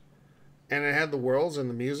 And it had the worlds and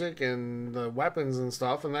the music and the weapons and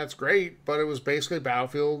stuff, and that's great, but it was basically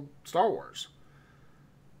Battlefield Star Wars.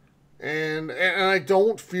 And I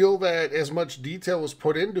don't feel that as much detail was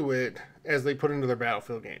put into it as they put into their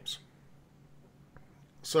Battlefield games.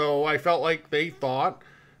 So I felt like they thought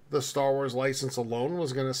the Star Wars license alone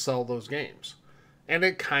was going to sell those games. And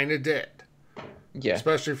it kind of did. Yeah.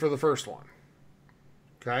 Especially for the first one.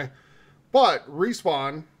 Okay? But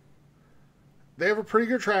Respawn, they have a pretty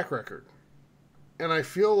good track record. And I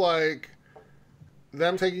feel like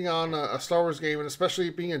them taking on a Star Wars game, and especially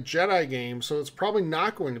it being a Jedi game, so it's probably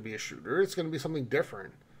not going to be a shooter. It's going to be something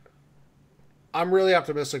different. I'm really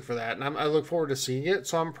optimistic for that, and I look forward to seeing it.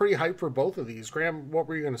 So I'm pretty hyped for both of these. Graham, what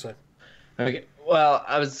were you going to say? Okay. Well,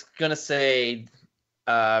 I was going to say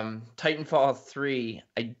Titanfall 3.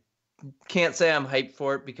 I can't say I'm hyped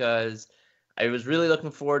for it because I was really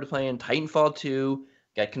looking forward to playing Titanfall 2,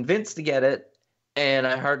 got convinced to get it, and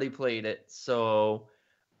I hardly played it. So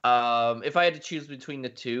if I had to choose between the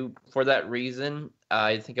two, for that reason,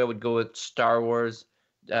 I think I would go with Star Wars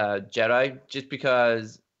Jedi, just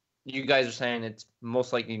because you guys are saying it's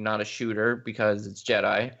most likely not a shooter because it's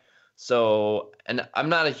Jedi. So, and I'm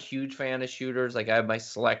not a huge fan of shooters. Like, I have my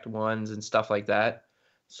select ones and stuff like that.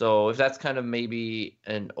 So if that's kind of maybe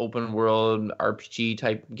an open world RPG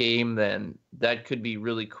type game, then that could be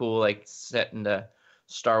really cool, like set in the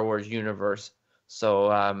Star Wars universe. So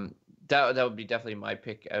that would be definitely my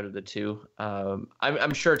pick out of the two.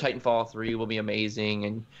 I'm sure Titanfall 3 will be amazing,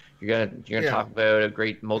 and you're gonna talk about how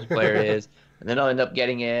great multiplayer it is, and then I'll end up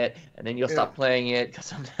getting it, and then you'll stop playing it because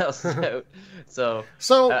something else is out. So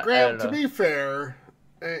Graham, to be fair,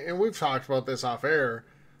 and we've talked about this off air,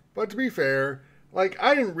 but to be fair, like,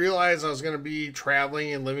 I didn't realize I was going to be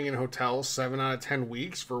traveling and living in hotels 7 out of 10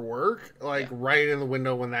 weeks for work, right in the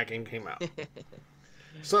window when that game came out.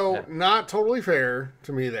 So, not totally fair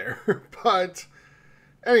to me there. But,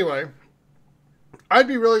 anyway, I'd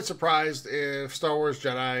be really surprised if Star Wars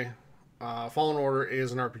Jedi Fallen Order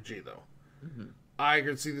is an RPG, though. Mm-hmm. I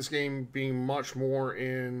could see this game being much more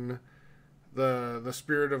in the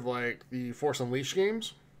spirit of, like, the Force Unleashed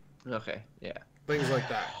games. Okay, yeah. Things like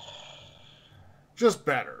that. Just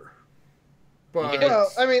better. But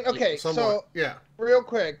well, I mean, okay, somewhat, so real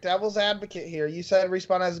quick, devil's advocate here. You said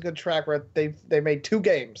Respawn has a good track record. They made 2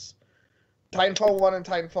 games, Titanfall 1 and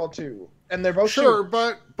Titanfall 2, and they're both sure.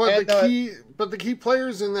 But the key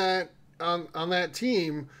players in that on that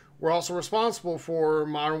team were also responsible for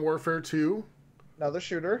Modern Warfare 2, another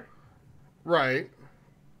shooter, right?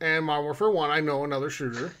 And Modern Warfare 1, I know, another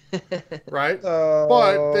shooter, right? So...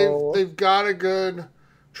 But they've got a good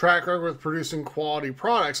track record with producing quality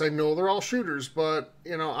products. I know they're all shooters, but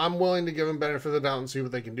I'm willing to give them benefit of the doubt and see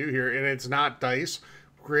what they can do here. And it's not DICE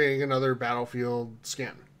creating another Battlefield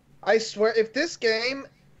skin. I swear, if this game,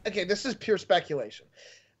 okay, this is pure speculation,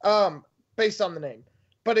 based on the name,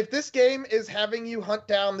 but if this game is having you hunt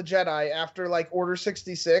down the Jedi after like Order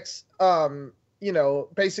 66,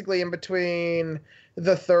 basically in between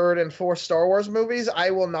the 3rd and 4th Star Wars movies, I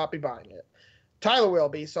will not be buying it. Tyler will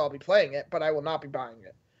be, so I'll be playing it, but I will not be buying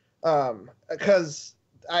it. Because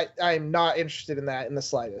I'm not interested in that in the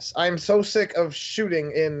slightest. I'm so sick of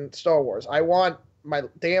shooting in Star Wars. I want my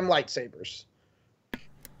damn lightsabers.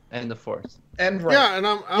 And the Force. And yeah, and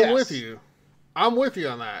I'm with you. I'm with you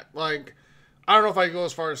on that. Like, I don't know if I go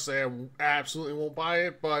as far as say I absolutely won't buy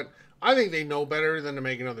it, but I think they know better than to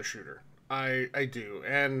make another shooter. I do.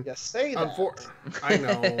 And say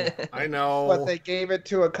that. I know. But they gave it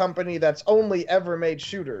to a company that's only ever made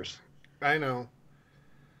shooters. I know.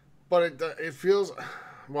 But it feels...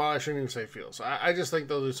 Well, I shouldn't even say feels. I just think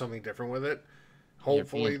they'll do something different with it.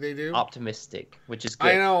 Hopefully they do. Optimistic, which is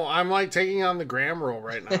good. I know. I'm like taking on the Graham role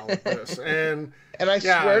right now with this. And I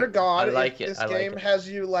swear to God, if this game has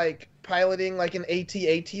you like piloting like an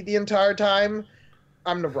AT-AT the entire time,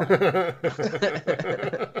 I'm the wrong.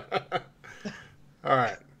 All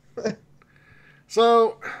right.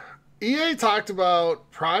 So, EA talked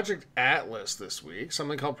about Project Atlas this week,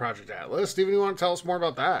 something called Project Atlas. Steven, you want to tell us more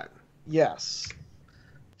about that? Yes.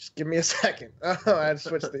 Just give me a second. I had to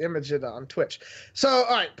switch the image on Twitch. So,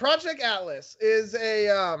 all right, Project Atlas is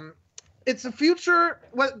it's a future.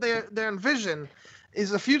 What they envision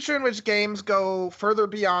is a future in which games go further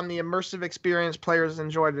beyond the immersive experience players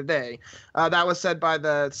enjoy today. That was said by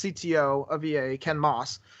the CTO of EA, Ken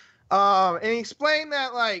Moss. And he explained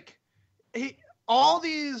that all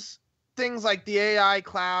these things like the AI,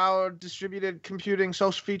 cloud, distributed computing,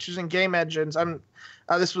 social features, and game engines.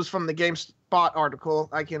 This was from the GameSpot article.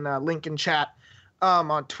 I can link in chat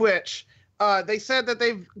on Twitch. They said that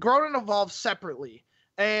they've grown and evolved separately,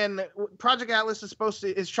 and Project Atlas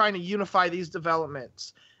is trying to unify these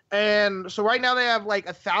developments. And so right now they have like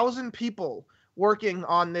 1,000 people working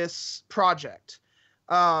on this project,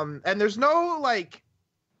 and there's no like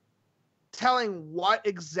telling what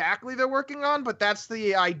exactly they're working on, but that's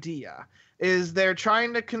the idea. Is they're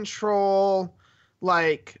trying to control,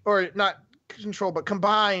 or not control, but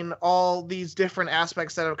combine all these different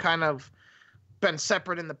aspects that have kind of been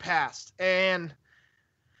separate in the past. And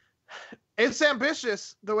it's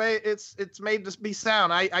ambitious the way it's made to be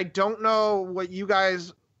sound. I don't know what you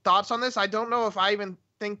guys' thoughts on this. I don't know if I even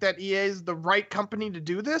think that EA is the right company to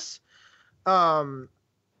do this. I'm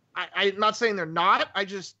not saying they're not.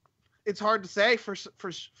 It's hard to say for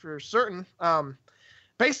certain.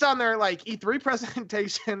 Based on their like E3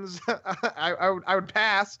 presentations, I would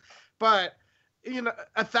pass. But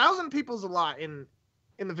 1,000 people is a lot in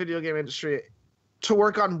the video game industry to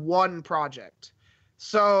work on one project.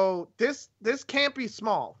 So this can't be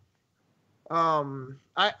small.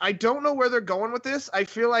 I don't know where they're going with this. I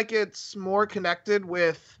feel like it's more connected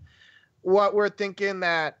with what we're thinking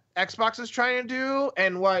that Xbox is trying to do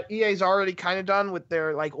and what EA's already kind of done with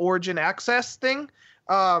their like Origin Access thing,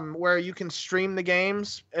 where you can stream the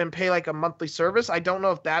games and pay like a monthly service. I don't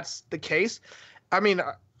know if that's the case. I mean,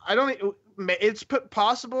 it's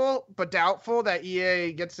possible but doubtful that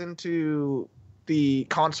EA gets into the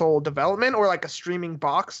console development or like a streaming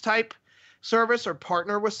box type service or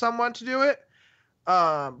partner with someone to do it.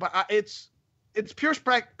 But it's pure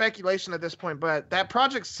speculation at this point. But that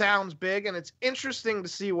project sounds big, and it's interesting to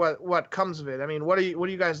see what comes of it. I mean, what are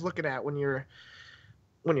you guys looking at when you're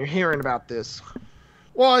hearing about this?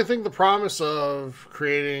 Well, I think the promise of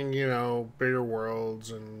creating, bigger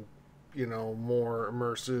worlds and, more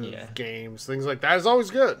immersive games, things like that is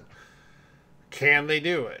always good. Can they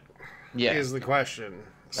do it? Yeah. Is the question.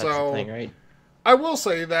 That's the thing, right? I will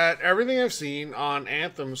say that everything I've seen on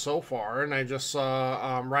Anthem so far, and I just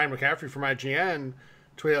saw Ryan McCaffrey from IGN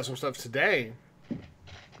tweet out some stuff today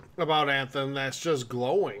about Anthem that's just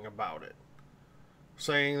glowing about it.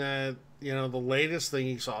 Saying that, the latest thing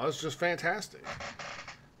he saw is just fantastic.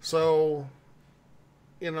 So,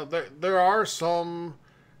 there are some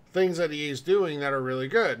things that he is doing that are really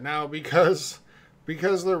good. Now, because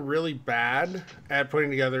they're really bad at putting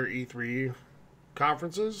together E3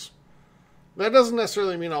 conferences, that doesn't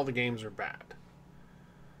necessarily mean all the games are bad.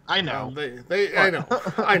 I know.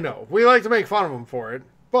 I know. We like to make fun of them for it,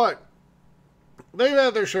 but they've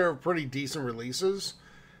had their share of pretty decent releases,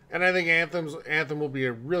 and I think Anthem will be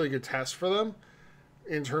a really good test for them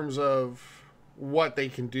in terms of what they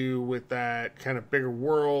can do with that kind of bigger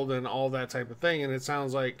world and all that type of thing. And it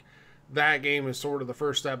sounds like that game is sort of the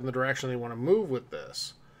first step in the direction they want to move with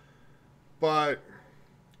this. But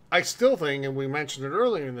I still think, and we mentioned it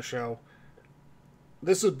earlier in the show,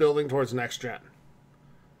 this is building towards next gen.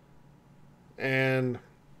 And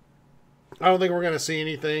I don't think we're going to see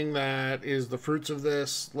anything that is the fruits of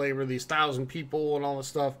this labor, these 1,000 people and all this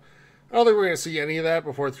stuff. I don't think we're going to see any of that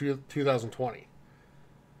before 2020.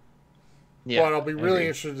 Yeah, but I'll be really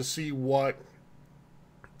interested to see what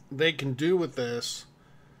they can do with this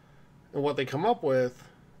and what they come up with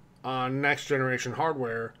on next generation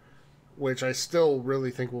hardware, which I still really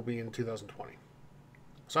think will be in 2020.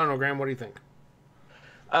 So I don't know, Graham, what do you think?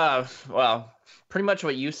 Well, pretty much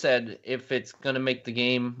what you said. If it's going to make the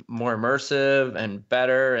game more immersive and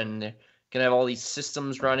better and going to have all these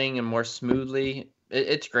systems running and more smoothly,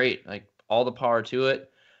 it's great. Like, all the power to it.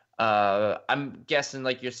 I'm guessing,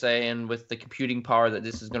 like you're saying, with the computing power that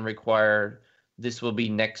this is going to require, this will be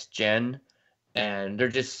next gen, and they're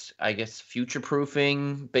just, I guess, future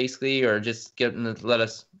proofing basically, or just give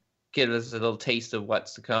us a little taste of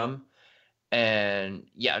what's to come. And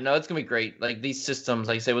yeah, no, it's gonna be great. Like, these systems,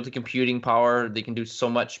 like I say, with the computing power, they can do so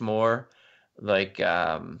much more. Like,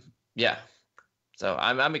 yeah. So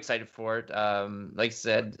I'm excited for it. Like I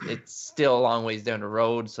said, it's still a long ways down the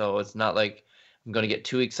road, so it's not like I'm going to get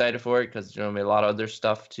too excited for it, because there's going to be a lot of other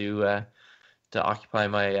stuff to occupy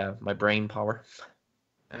my brain power.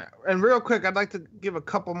 And real quick, I'd like to give a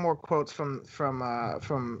couple more quotes from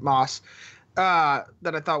Moss that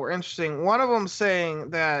I thought were interesting. One of them saying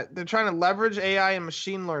that they're trying to leverage AI and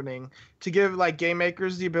machine learning to give game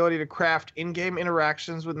makers the ability to craft in-game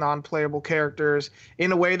interactions with non-playable characters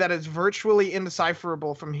in a way that is virtually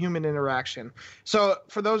indecipherable from human interaction. So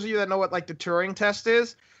for those of you that know what the Turing test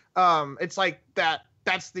is, it's like that.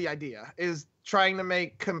 That's the idea, is trying to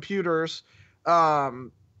make computers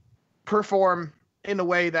perform in a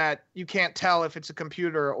way that you can't tell if it's a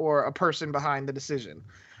computer or a person behind the decision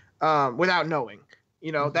without knowing.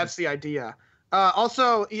 That's the idea.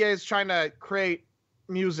 Also, EA is trying to create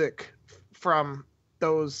music from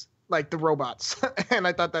those, the robots, and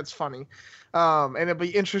I thought that's funny. And it'll be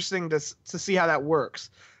interesting to see how that works.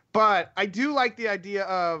 But I do like the idea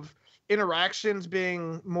of interactions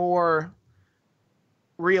being more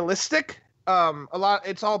realistic.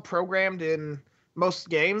 It's all programmed in most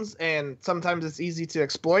games, and sometimes it's easy to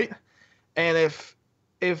exploit. And if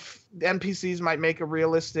NPCs might make a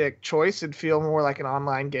realistic choice, it'd feel more like an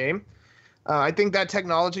online game. I think that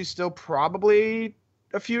technology is still probably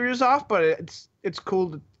a few years off, but it's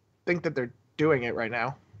cool to think that they're doing it right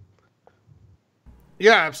now.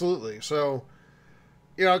 Yeah, absolutely. So,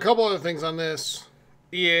 a couple other things on this.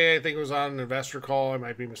 EA, I think, was on an investor call. I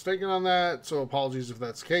might be mistaken on that, so apologies if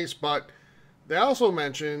that's the case. But they also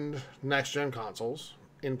mentioned next-gen consoles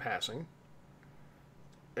in passing.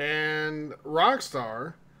 And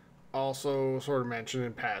Rockstar also sort of mentioned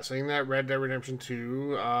in passing that Red Dead Redemption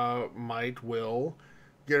 2 will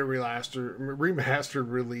get a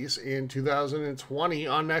remastered release in 2020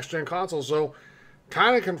 on next-gen consoles. So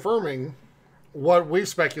kind of confirming what we've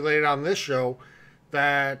speculated on this show,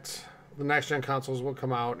 that the next-gen consoles will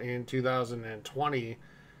come out in 2020.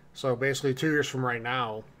 So basically 2 years from right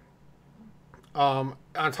now. On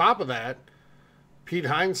top of that, Pete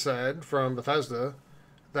Hines said from Bethesda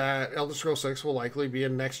that Elder Scrolls 6 will likely be a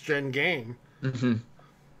next-gen game. Mm-hmm.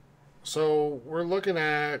 So we're looking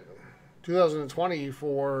at 2020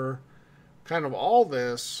 for kind of all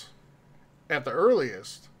this at the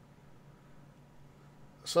earliest.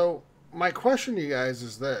 So my question to you guys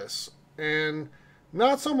is this, and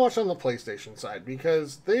not so much on the PlayStation side,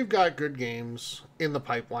 because they've got good games in the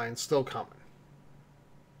pipeline still coming.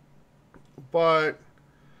 But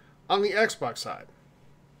on the Xbox side,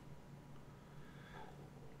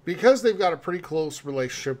 because they've got a pretty close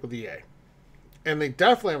relationship with EA, and they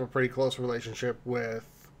definitely have a pretty close relationship with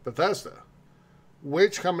Bethesda,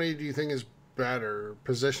 which company do you think is better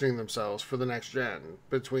positioning themselves for the next gen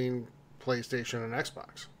between PlayStation and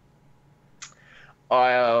Xbox?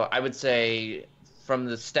 I would say from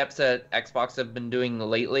the steps that Xbox have been doing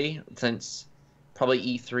lately, since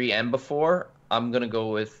probably E3 and before, I'm gonna go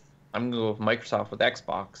with Microsoft with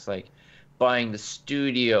Xbox, like buying the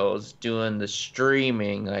studios, doing the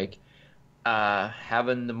streaming, like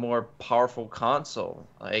having the more powerful console,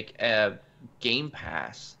 like Game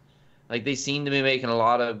Pass. Like they seem to be making a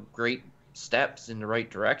lot of great steps in the right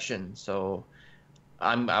direction. So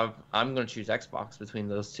I'm gonna choose Xbox between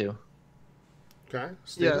those two. Okay.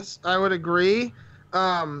 Steven? Yes, I would agree.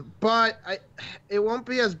 But it won't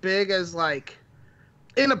be as big as like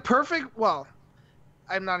in a perfect. Well,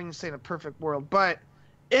 I'm not even saying a perfect world, but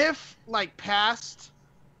if like the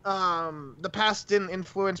past didn't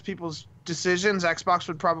influence people's decisions, Xbox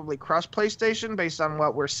would probably crush PlayStation based on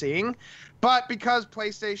what we're seeing. But because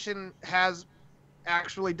PlayStation has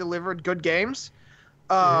actually delivered good games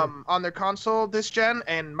on their console this gen,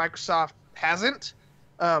 and Microsoft hasn't,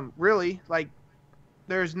 really, like,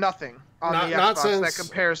 there's nothing on the Xbox that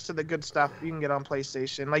compares to the good stuff you can get on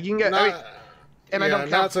PlayStation. Like, you can get, I don't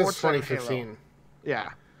count since Forza and 2015. Halo. Yeah.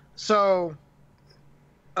 So,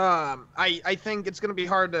 I think it's going to be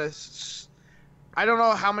hard to... I don't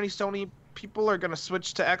know how many Sony people are going to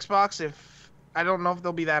switch to Xbox. I don't know if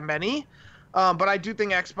there'll be that many. But I do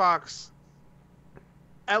think Xbox,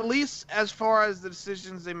 at least as far as the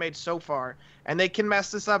decisions they made so far, and they can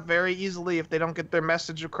mess this up very easily if they don't get their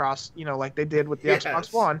message across, like they did with the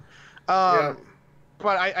Xbox One. But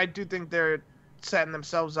I do think they're setting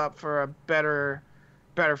themselves up for a better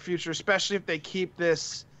future, especially if they keep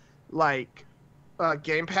this like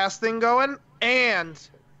Game Pass thing going. And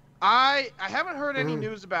I haven't heard any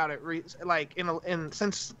news about it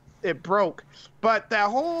since it broke, but that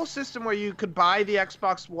whole system where you could buy the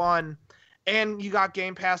Xbox One and you got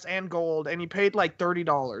Game Pass and Gold and you paid like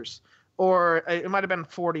 $30, or it might have been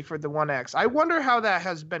 $40 for the One X. I wonder how that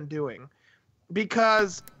has been doing,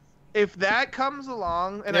 because if that comes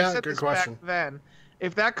along, and I said this back then,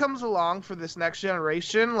 if that comes along for this next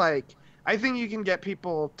generation, like, I think you can get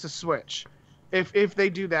people to switch if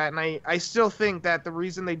they do that. And I still think that the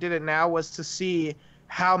reason they did it now was to see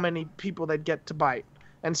how many people they'd get to bite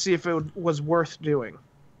and see if it was worth doing.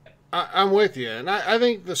 I'm with you, and I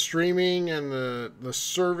think the streaming and the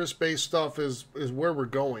service-based stuff is where we're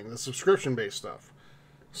going, the subscription-based stuff.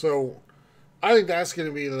 So I think that's going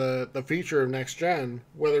to be the feature of next gen,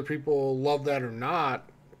 whether people love that or not.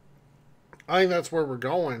 I think that's where we're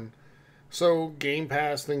going. So Game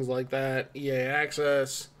Pass, things like that, EA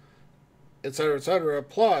Access, etc., etc.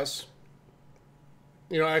 Plus,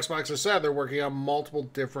 Xbox has said they're working on multiple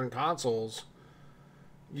different consoles.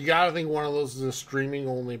 You got to think one of those is a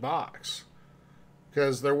streaming-only box,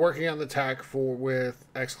 because they're working on the tech with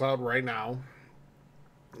xCloud right now.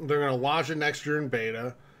 They're going to launch it next year in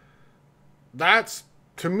beta. That's,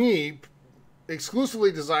 to me,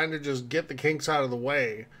 exclusively designed to just get the kinks out of the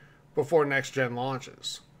way before next gen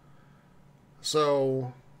launches.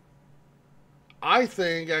 So I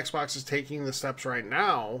think Xbox is taking the steps right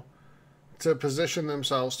now to position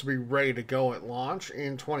themselves to be ready to go at launch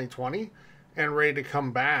in 2020 and ready to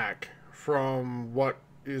come back from what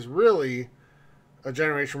is really a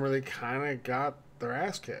generation where they kind of got their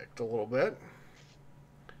ass kicked a little bit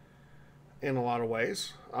in a lot of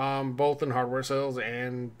ways, both in hardware sales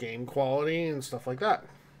and game quality and stuff like that.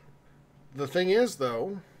 The thing is,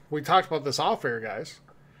 though, we talked about this off air, guys.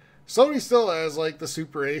 Sony still has like the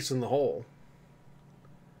super ace in the hole,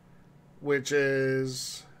 which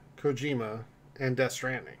is Kojima and Death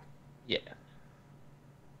Stranding. Yeah.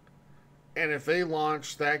 And if they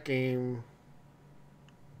launch that game,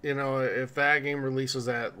 if that game releases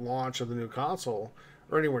at launch of the new console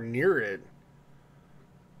or anywhere near it,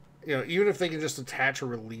 even if they can just attach a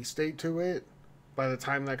release date to it by the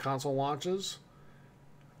time that console launches,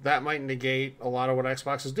 that might negate a lot of what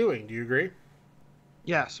Xbox is doing. Do you agree?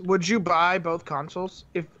 Yes. Would you buy both consoles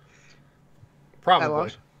if?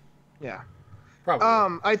 Probably. Yeah.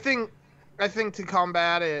 Probably. I think to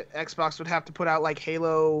combat it, Xbox would have to put out like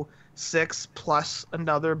Halo 6 plus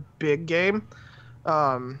another big game.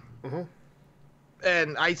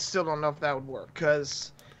 And I still don't know if that would work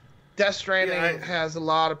because Death Stranding has a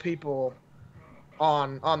lot of people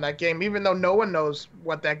on that game, even though no one knows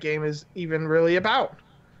what that game is even really about.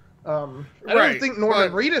 I don't think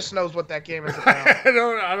Norman Reedus knows what that game is about.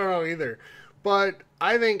 I don't know either. But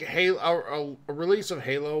I think Halo, a release of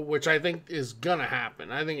Halo, which I think is gonna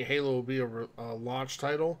happen. I think Halo will be a launch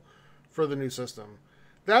title for the new system.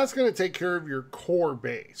 That's gonna take care of your core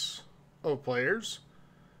base of players,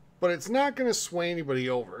 but it's not gonna sway anybody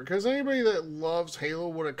over because anybody that loves Halo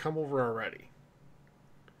would have come over already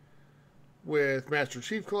with Master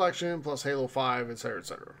Chief Collection plus Halo 5, etc.,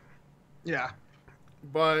 etc. Yeah.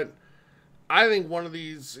 But I think one of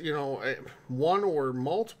these, one or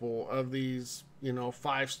multiple of these,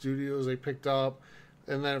 5 studios they picked up,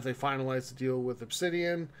 and then if they finalize the deal with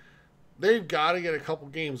Obsidian, they've got to get a couple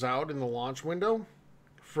games out in the launch window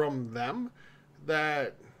from them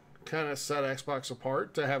that kind of set Xbox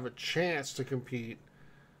apart to have a chance to compete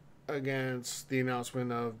against the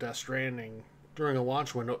announcement of Death Stranding during a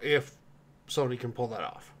launch window if Sony can pull that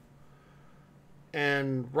off.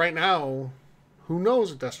 And right now, who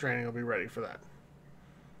knows if Death Stranding will be ready for that?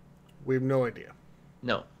 We have no idea.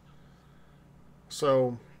 No.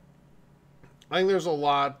 So, I think there's a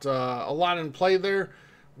lot in play there.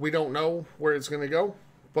 We don't know where it's going to go,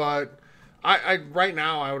 but I right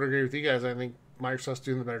now I would agree with you guys. I think Microsoft's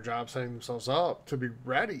doing a better job setting themselves up to be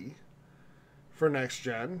ready for next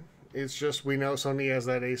gen. It's just we know Sony has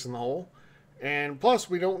that ace in the hole, and plus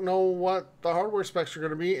we don't know what the hardware specs are going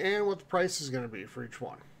to be and what the price is going to be for each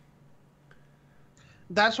one.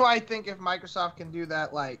 That's why I think if Microsoft can do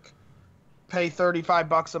that, like, pay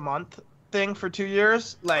 $35 a month thing for 2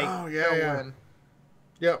 years, like, they'll win.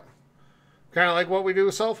 Yep. Kind of like what we do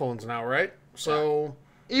with cell phones now, right? So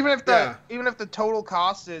even if the total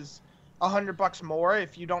cost is $100 more,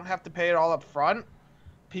 if you don't have to pay it all up front,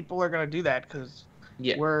 people are going to do that because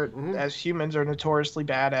we're as humans are notoriously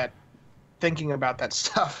bad at thinking about that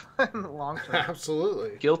stuff in the long term.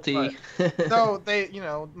 Absolutely. Guilty. So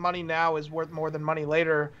money now is worth more than money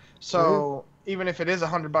later. So even if it is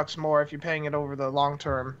 $100 more, if you're paying it over the long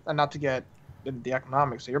term, and not to get into the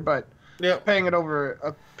economics here, but paying it over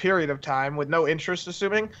a period of time with no interest,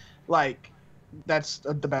 assuming, like, that's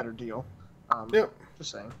the better deal.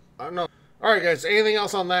 Just saying. No. All right, guys. Anything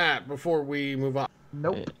else on that before we move on?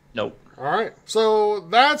 Nope. Nope. All right. So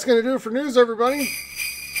that's going to do it for news, everybody.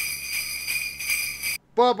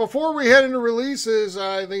 But before we head into releases,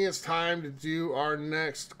 I think it's time to do our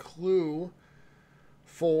next clue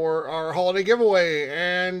for our holiday giveaway.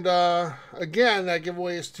 And again, that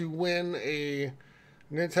giveaway is to win a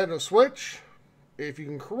Nintendo Switch. If you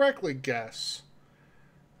can correctly guess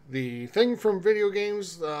the thing from video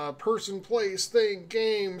games, person, place, thing,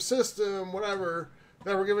 game, system, whatever,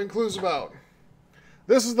 that we're giving clues about.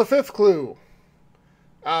 This is the 5th clue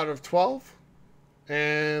out of 12.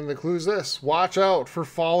 And the clue is this: watch out for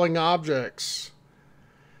falling objects.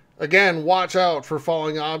 Again, watch out for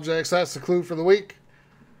falling objects. That's the clue for the week.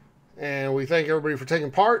 And we thank everybody for taking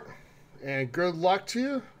part. And good luck to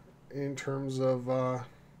you in terms of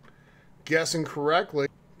guessing correctly.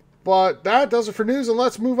 But that does it for news. And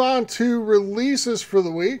let's move on to releases for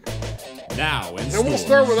the week. Now in And we'll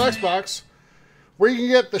start with Xbox, where you can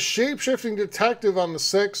get the Shape-Shifting Detective on the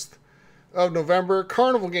 6th of November,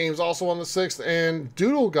 Carnival Games also on the 6th, and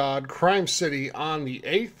Doodle God Crime City on the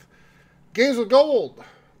 8th. Games with Gold,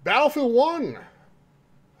 Battlefield 1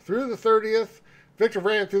 through the 30th, Victor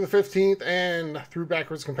Van through the 15th, and through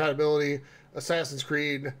backwards compatibility, Assassin's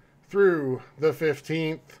Creed through the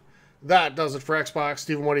 15th. That does it for Xbox.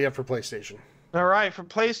 Steven, what do you have for PlayStation? All right, for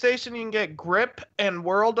PlayStation, you can get Grip and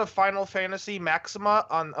World of Final Fantasy Maxima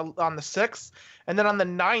on the 6th. And then on the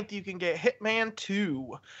 9th, you can get Hitman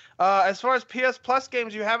 2. As far as PS Plus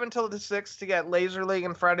games, you have until the 6th to get Laser League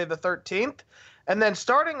and Friday the 13th. And then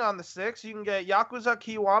starting on the 6th, you can get Yakuza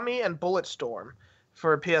Kiwami and Bulletstorm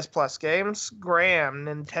for PS Plus games. Graham,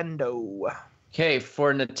 Nintendo. Okay,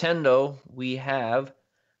 for Nintendo, we have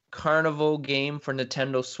Carnival game for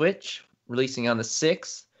Nintendo Switch, releasing on the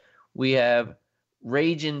 6th. We have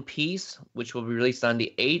Rage in Peace, which will be released on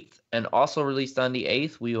the 8th. And also released on the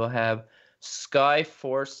 8th, we will have Sky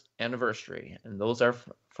Force Anniversary. And those are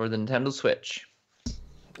for the Nintendo Switch.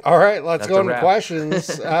 All right, let's go into questions.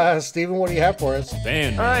 Steven, what do you have for us? All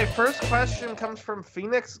right, first question comes from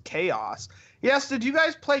Phoenix Chaos. Yes, did you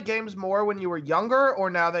guys play games more when you were younger or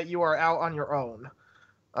now that you are out on your own?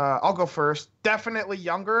 I'll go first. Definitely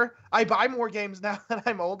younger. I buy more games now that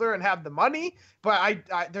I'm older and have the money, but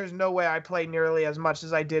I there's no way I play nearly as much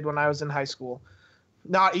as I did when I was in high school.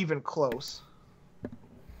 Not even close.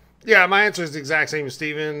 Yeah, my answer is the exact same as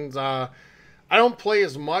Steven's. I don't play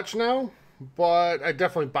as much now, but I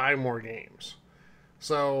definitely buy more games.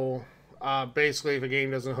 So basically, if a game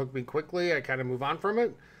doesn't hook me quickly, I kind of move on from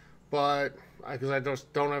it. But because I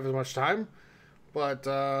just don't have as much time. But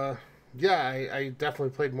yeah, I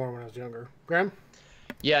definitely played more when I was younger. Graham?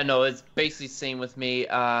 Yeah, no, it's basically the same with me.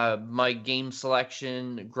 My game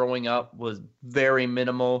selection growing up was very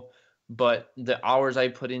minimal, but the hours I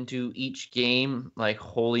put into each game, like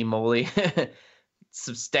holy moly,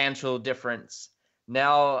 substantial difference.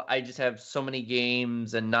 Now I just have so many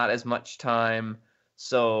games and not as much time.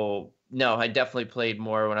 So no, I definitely played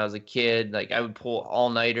more when I was a kid. Like I would pull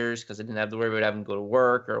all-nighters because I didn't have to worry about having to go to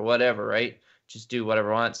work or whatever, right? Just do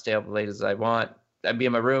whatever I want, stay up late as I want. I'd be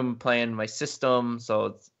in my room playing my system, so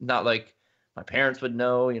it's not like my parents would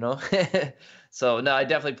know, you know. So no, I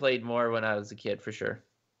definitely played more when I was a kid for sure.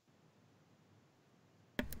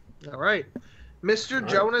 All right. Mr.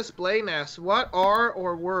 Jonas Blaine asks, what are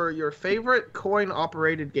or were your favorite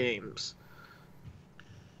coin-operated games?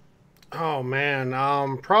 Oh man,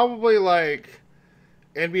 probably like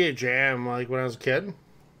NBA Jam, like when I was a kid,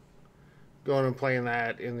 going and playing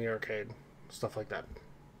that in the arcade, stuff like that.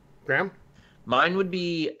 Graham? Mine would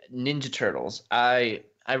be Ninja Turtles. I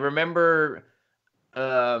remember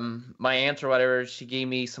my aunt or whatever, she gave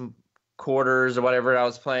me some quarters or whatever I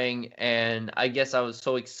was playing, and I guess I was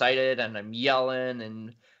so excited and I'm yelling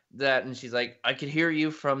and that, and she's like, I could hear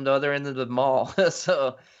you from the other end of the mall.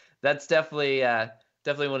 So that's definitely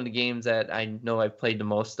one of the games that I know I've played the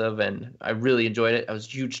most of, and I really enjoyed it. I was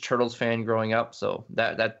a huge Turtles fan growing up, so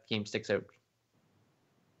that game sticks out.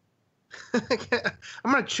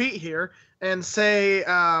 I'm going to cheat here and say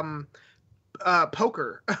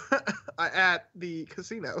poker at the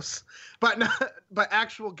casinos. But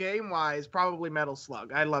actual game-wise, probably Metal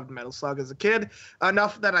Slug. I loved Metal Slug as a kid,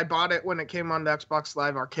 enough that I bought it when it came on the Xbox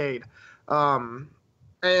Live Arcade.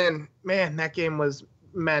 And, man, that game was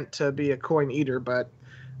meant to be a coin eater, but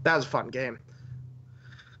that was a fun game.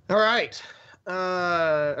 All right.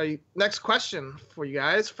 Next question for you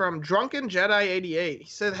guys from Drunken Jedi 88. He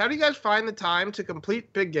said, how do you guys find the time to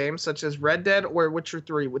complete big games such as Red Dead or Witcher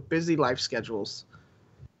 3 with busy life schedules?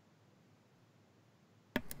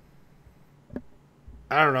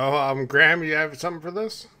 I don't know. Graham, you have something for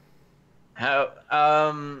this?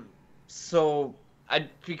 So I'd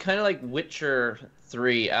be kind of like Witcher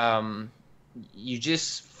 3. You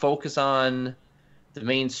just focus on the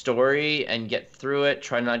main story and get through it.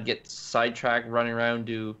 Try not to get sidetracked, running around,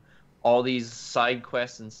 do all these side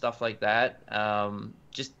quests and stuff like that.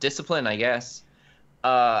 Just discipline, I guess.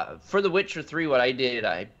 For The Witcher 3, what I did,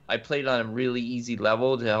 I played on a really easy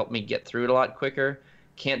level to help me get through it a lot quicker.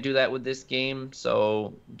 Can't do that with this game,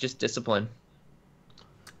 so just discipline.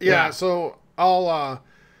 Yeah. So I'll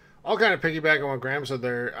kind of piggyback on what Graham said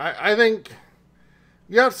there. I think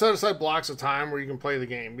you have to set aside blocks of time where you can play the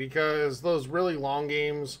game, because those really long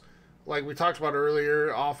games, like we talked about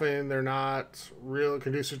earlier, often they're not real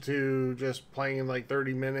conducive to just playing in like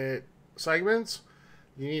 30-minute segments.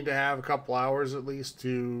 You need to have a couple hours at least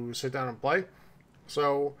to sit down and play.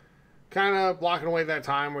 So kind of blocking away that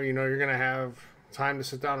time where you know you're going to have time to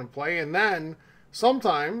sit down and play. And then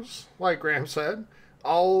sometimes, like Graham said,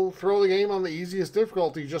 I'll throw the game on the easiest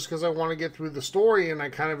difficulty just because I want to get through the story, and I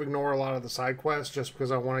kind of ignore a lot of the side quests just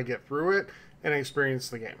because I want to get through it and experience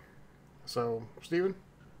the game. So, Steven?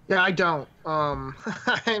 Yeah, I don't.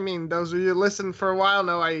 I mean, those of you who listen for a while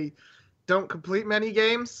know I don't complete many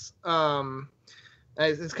games.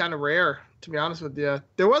 It's kind of rare, to be honest with you.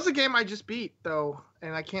 There was a game I just beat, though,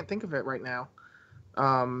 and I can't think of it right now.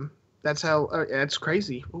 That's how... it's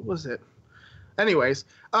crazy. What was it? Anyways,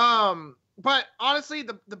 but honestly,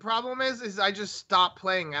 the problem is I just stop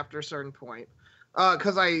playing after a certain point,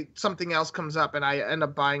 because something else comes up and I end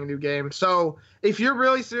up buying a new game. So if you're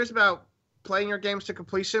really serious about playing your games to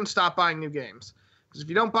completion, stop buying new games. Because if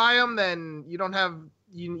you don't buy them, then you don't have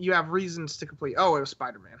you have reasons to complete. Oh, it was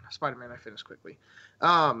Spider-Man. Spider-Man I finished quickly.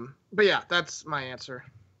 But yeah, that's my answer.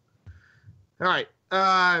 All right.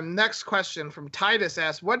 Next question from Titus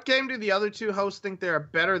asks, what game do the other two hosts think they're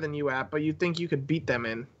better than you at, but you think you could beat them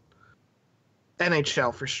in?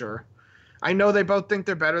 NHL for sure. I know they both think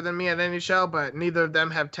they're better than me at NHL, but neither of them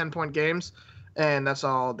have 10-point games, and that's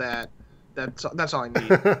all that's all I need.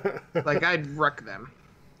 Like, I'd wreck them.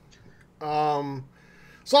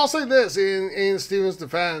 So I'll say this in Steven's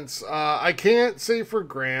defense. I can't say for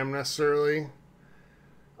Graham necessarily.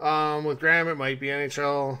 With Graham, it might be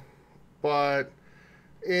NHL, but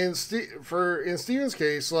in Steven's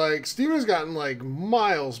case, like, Steven's gotten like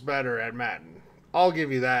miles better at Madden. I'll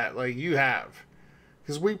give you that. Like, you have.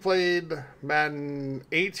 Because we played Madden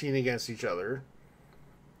 18 against each other,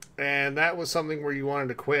 and that was something where you wanted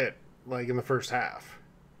to quit like in the first half.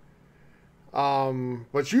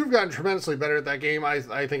 But you've gotten tremendously better at that game. I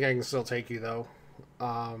think I can still take you though.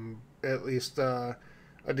 At least a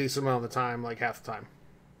decent amount of the time, like half the time.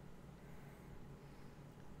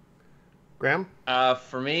 Graham?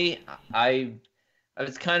 For me, I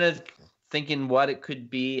was kind of thinking what it could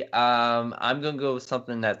be. I'm gonna go with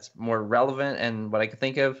something that's more relevant and what I can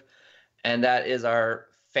think of, and that is our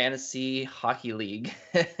fantasy hockey league.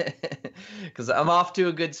 Because I'm off to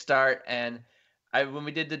a good start, and when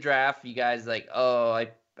we did the draft, you guys like, oh,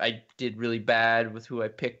 I did really bad with who I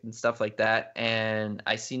picked and stuff like that, and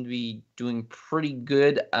I seem to be doing pretty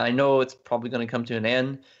good. I know it's probably going to come to an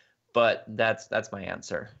end, but that's my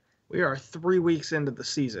answer. We are 3 weeks into the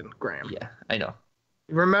season, Graham. Yeah, I know.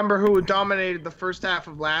 Remember who dominated the first half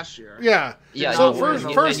of last year? Yeah. Yeah. So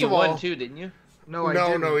you first of all, won too, didn't you? No, I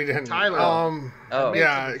didn't. No, he didn't. Tyler. Oh.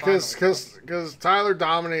 Yeah, because Tyler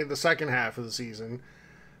dominated the second half of the season,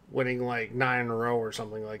 winning like 9 in a row or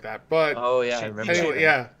something like that. But Oh yeah, I remember. anyway,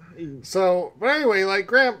 that. yeah. So, but anyway, like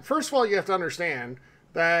Graham, first of all, you have to understand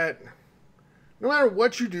that no matter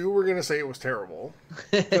what you do, we're gonna say it was terrible,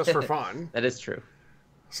 just for fun. That is true.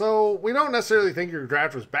 So we don't necessarily think your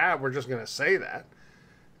draft was bad. We're just gonna say that.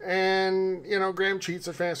 And Graham cheats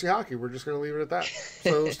at fantasy hockey. We're just gonna leave it at that.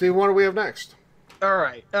 So, Steve, what do we have next? All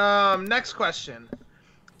right. Next question.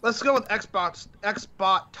 Let's go with Xbot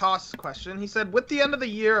Toss question. He said, with the end of the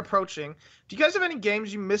year approaching, do you guys have any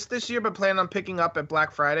games you missed this year but plan on picking up at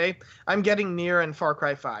Black Friday? I'm getting Nier and Far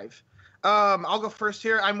Cry 5. I'll go first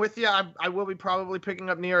here. I'm with you. I will be probably picking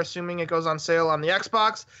up Nier, assuming it goes on sale on the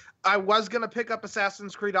Xbox. I was going to pick up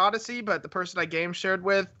Assassin's Creed Odyssey, but the person I game shared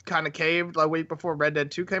with kind of caved a week before Red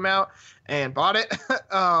Dead 2 came out and bought it.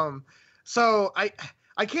 So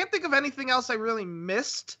I can't think of anything else I really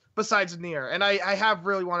missed besides Nier, and I have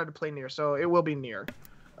really wanted to play Nier, so it will be Nier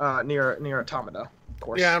Automata, of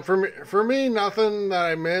course. Yeah, and for me, nothing that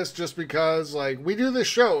I missed, just because like we do this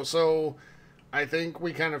show, so I think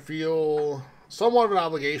we kind of feel somewhat of an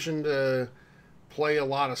obligation to play a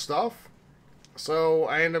lot of stuff. So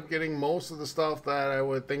I end up getting most of the stuff that I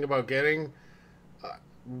would think about getting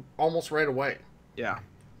almost right away. Yeah.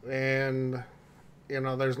 And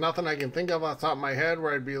there's nothing I can think of off the top of my head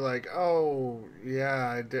where I'd be like, oh, yeah,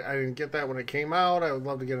 I didn't get that when it came out. I would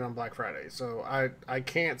love to get it on Black Friday. So I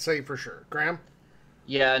can't say for sure. Graham?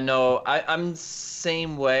 Yeah, no, I'm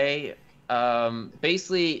same way.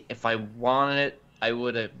 Basically, if I wanted it, I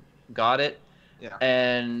would have got it. Yeah.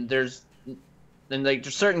 And there's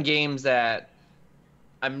certain games that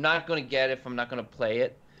I'm not going to get if I'm not going to play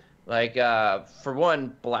it. Like, for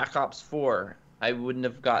one, Black Ops 4. I wouldn't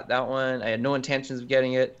have got that one. I had no intentions of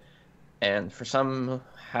getting it. And for some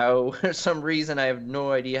reason, I have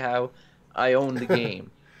no idea how I own the game.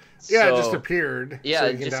 Yeah, it just appeared. Yeah, so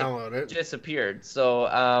you can download it. It just appeared. So,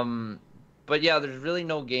 but yeah, there's really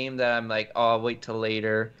no game that I'm like, oh, I'll wait till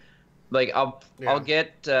later. Like, I'll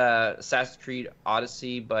get Assassin's Creed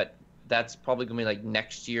Odyssey, but that's probably going to be like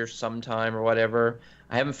next year sometime or whatever.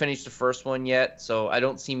 I haven't finished the first one yet, so I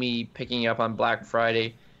don't see me picking it up on Black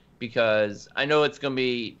Friday, because I know it's going to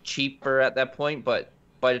be cheaper at that point, but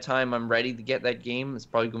by the time I'm ready to get that game, it's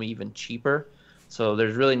probably going to be even cheaper. So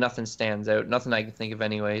there's really nothing stands out. Nothing I can think of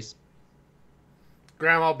anyways.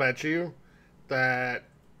 Graham, I'll bet you that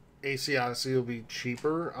AC Odyssey will be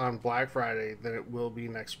cheaper on Black Friday than it will be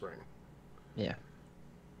next spring. Yeah.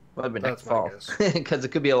 Well, it'll be That's next my fall. guess. Because it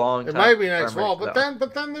could be a long time. It might be next before I'm fall, ready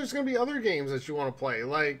but then there's going to be other games that you want to play.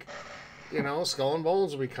 Like, Skull and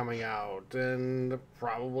Bones will be coming out, and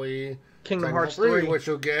probably Kingdom Hearts 3, which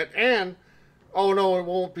you'll get. And, oh no, it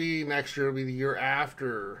won't be next year. It'll be the year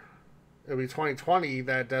after. It'll be 2020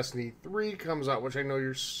 that Destiny 3 comes out, which I know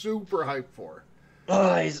you're super hyped for.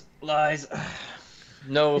 Lies.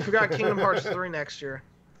 No. You forgot Kingdom Hearts 3 next year.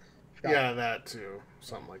 Yeah, that too.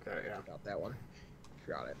 Something like that, yeah. Forgot that one.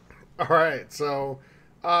 Forgot it. All right, so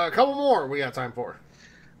a couple more we got time for.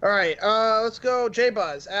 All right, let's go.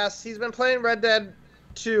 J-Buzz asks, he's been playing Red Dead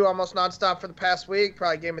 2 almost nonstop for the past week,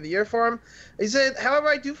 probably game of the year for him. He said, however,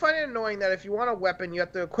 I do find it annoying that if you want a weapon, you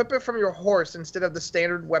have to equip it from your horse instead of the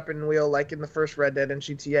standard weapon wheel like in the first Red Dead and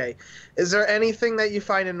GTA. Is there anything that you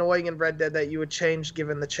find annoying in Red Dead that you would change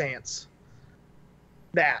given the chance?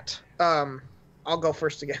 That. I'll go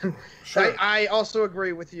first again. Sure. I also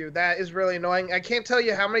agree with you. That is really annoying. I can't tell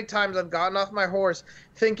you how many times I've gotten off my horse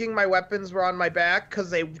thinking my weapons were on my back because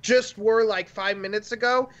they just were like 5 minutes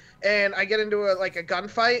ago, and I get into a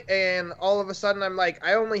gunfight, and all of a sudden I'm like,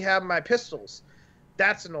 I only have my pistols.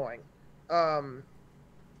 That's annoying. Other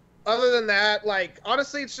than that,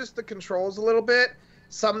 honestly, it's just the controls a little bit.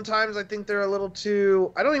 Sometimes I think they're a little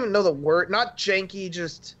too, I don't even know the word, not janky,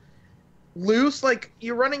 just loose. Like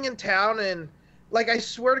you're running in town and like I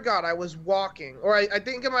swear to God, I was walking, or I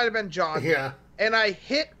think it might have been jogging. Yeah. And I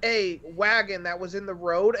hit a wagon that was in the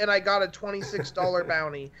road, and I got a $26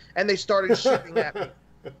 bounty, and they started shooting at me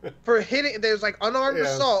for hitting. There's like unarmed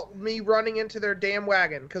assault, me running into their damn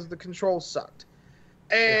wagon because the controls sucked,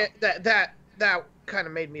 and that kind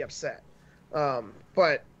of made me upset.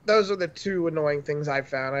 But those are the two annoying things I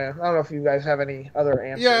found. I don't know if you guys have any other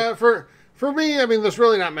answers. Yeah, for me, I mean, there's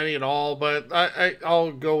really not many at all, but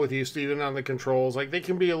I'll go with you, Steven, on the controls. Like, they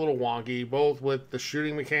can be a little wonky, both with the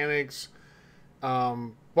shooting mechanics,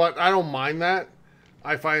 but I don't mind that.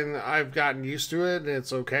 I find I've gotten used to it, and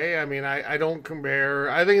it's okay. I mean, I don't compare...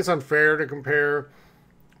 I think it's unfair to compare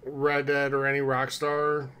Red Dead or any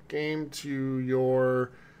Rockstar game to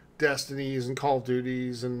your Destinies and Call of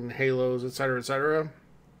Duties and Halos, etc.,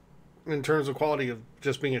 in terms of quality of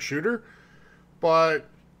just being a shooter. But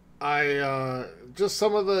I just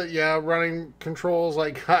some of the running controls,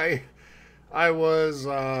 like I was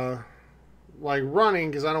like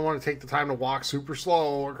running because I don't want to take the time to walk super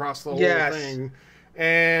slow across the whole thing,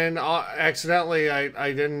 and accidentally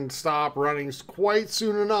I didn't stop running quite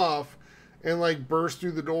soon enough and like burst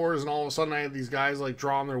through the doors, and all of a sudden I had these guys like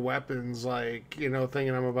drawing their weapons, like, you know,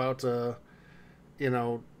 thinking I'm about to, you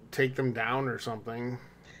know, take them down or something.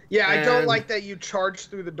 Yeah, I don't like that you charge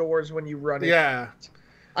through the doors when you run. Yeah.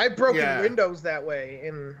 I've broken windows that way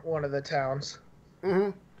in one of the towns.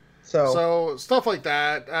 Mm-hmm. So stuff like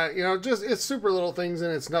that, you know, just it's super little things,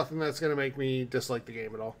 and it's nothing that's going to make me dislike the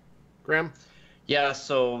game at all. Graham? Yeah,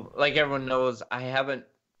 so like everyone knows, I haven't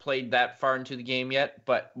played that far into the game yet,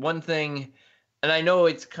 but one thing, and I know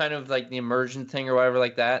it's kind of like the immersion thing or whatever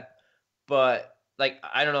like that, but like,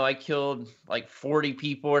 I don't know, I killed like 40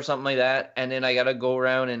 people or something like that, and then I got to go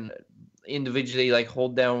around and individually like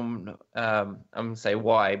hold down, I'm going to say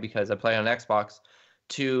Y because I play on Xbox,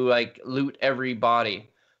 to like loot every body.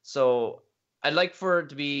 So I'd like for it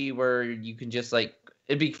to be where you can just like,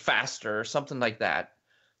 it'd be faster or something like that.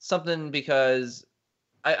 Something, because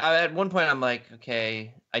I at one point I'm like,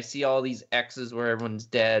 okay, I see all these X's where everyone's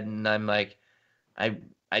dead, and I'm like, I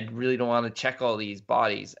really don't want to check all these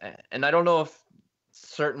bodies. And I don't know if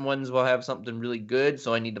certain ones will have something really good,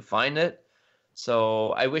 so I need to find it. So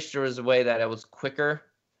I wish there was a way that it was quicker.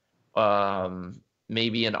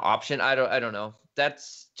 Maybe an option. I don't know.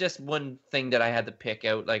 That's just one thing that I had to pick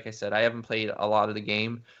out. Like I said, I haven't played a lot of the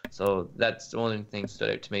game, so that's the only thing that stood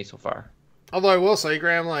out to me so far. Although I will say,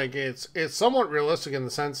 Graham, like it's somewhat realistic in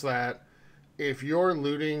the sense that if you're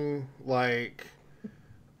looting like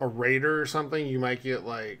a raider or something, you might get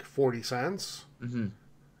like 40 cents. Mm-hmm.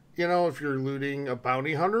 You know, if you're looting a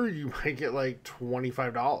bounty hunter, you might get like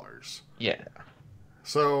 $25. Yeah.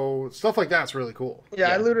 So stuff like that's really cool. Yeah,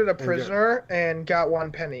 I looted a prisoner and got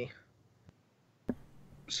 1 penny.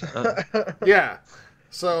 Yeah.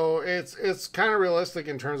 So it's kind of realistic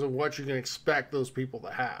in terms of what you can expect those people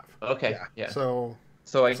to have. Okay. Yeah. So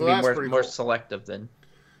I can be more selective then.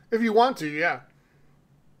 If you want to, yeah.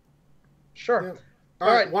 Sure. Yeah.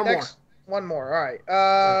 All right, one more. All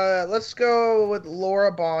right. Let's go with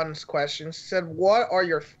Laura Bond's question. She said, "What are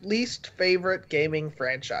your least favorite gaming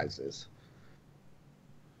franchises?"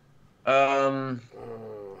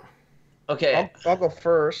 Okay. I'll go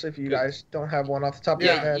first if you guys don't have one off the top of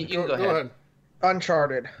your head. You can go ahead.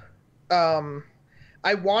 Uncharted.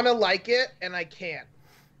 I want to like it and I can't.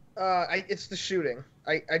 It's the shooting.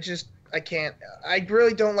 I can't. I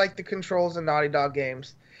really don't like the controls in Naughty Dog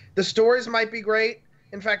games. The stories might be great.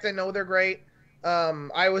 In fact, I know they're great.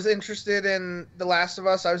 I was interested in The Last of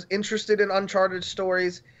Us. I was interested in Uncharted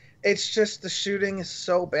stories. It's just the shooting is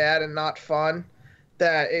so bad and not fun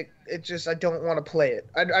that it just, I don't want to play it.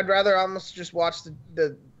 I'd rather almost just watch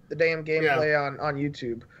the damn gameplay on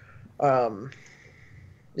YouTube.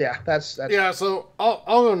 That's yeah. So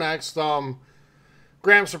I'll go next.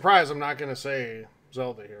 Graham, surprise! I'm not going to say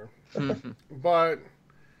Zelda here, but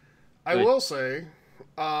I will say,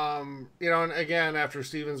 you know, and again, after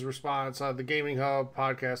Steven's response, the Gaming Hub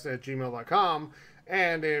podcast at gmail.com,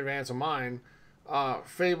 and in advance of mine,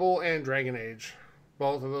 Fable and Dragon Age,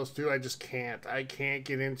 both of those two, I can't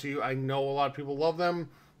get into. I know a lot of people love them.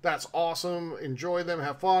 That's awesome. Enjoy them.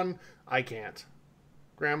 Have fun. I can't.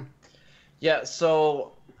 Graham? Yeah,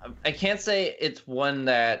 so I can't say it's one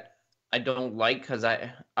that I don't like, because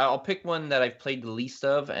I'll pick one that I've played the least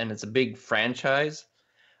of, and it's a big franchise.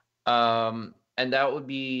 And that would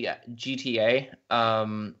be GTA.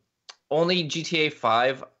 Only GTA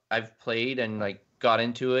 5 I've played and like got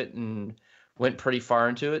into it and went pretty far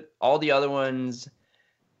into it. All the other ones,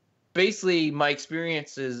 basically my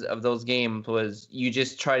experiences of those games was you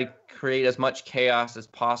just try to create as much chaos as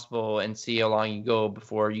possible and see how long you go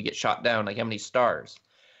before you get shot down, like how many stars.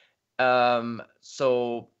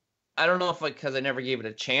 So I don't know if because I never gave it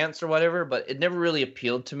a chance or whatever, but it never really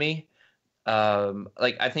appealed to me.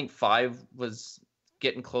 Like I think 5 was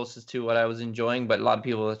getting closest to what I was enjoying, but a lot of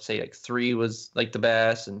people would say like 3 was like the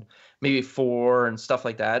best, and maybe 4 and stuff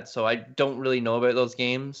like that. So I don't really know about those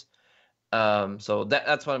games. So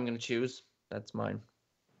that's what I'm going to choose. That's mine.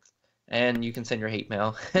 And you can send your hate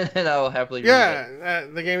mail, and I'll happily read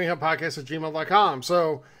it. The Gaming Hub Podcast at gmail.com.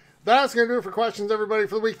 So that's going to do it for questions, everybody,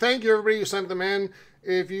 for the week. Thank you, everybody who sent them in.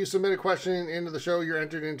 If you submit a question into the show, you're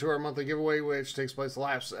entered into our monthly giveaway, which takes place the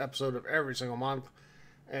last episode of every single month.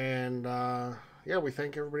 And, we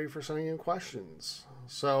thank everybody for sending in questions.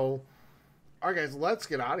 So, all right, guys, let's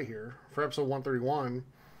get out of here for episode 131.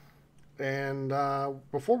 And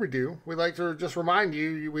before we do, we'd like to just remind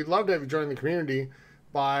you, we'd love to have you join the community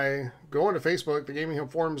by going to Facebook, the Gaming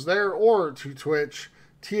Hub forums there, or to Twitch,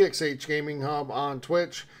 TXH Gaming Hub on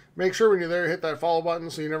Twitch. Make sure when you're there, hit that follow button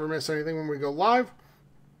so you never miss anything when we go live.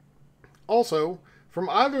 Also, from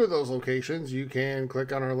either of those locations, you can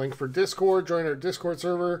click on our link for Discord, join our Discord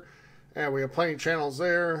server, and we have plenty of channels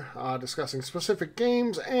there discussing specific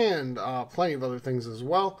games and plenty of other things as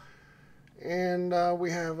well. And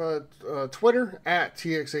we have Twitter at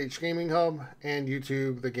TXH Gaming Hub and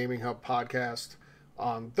YouTube, the Gaming Hub Podcast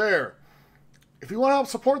on there. If you want to help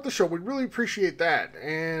support the show, we'd really appreciate that.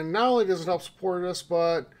 And not only does it help support us,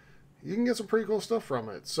 but you can get some pretty cool stuff from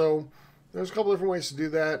it. So there's a couple different ways to do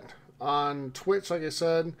that. On Twitch, like I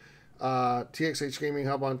said, TXH Gaming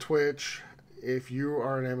Hub on Twitch. If you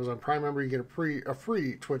are an Amazon Prime member, you get a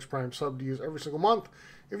free Twitch Prime sub to use every single month.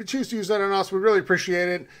 If you choose to use that on us, we really appreciate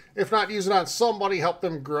it. If not, use it on somebody, help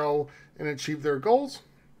them grow and achieve their goals.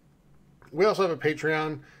 We also have a Patreon,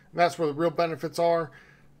 and that's where the real benefits are.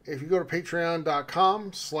 If you go to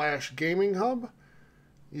patreon.com/gaminghub,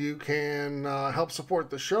 you can help support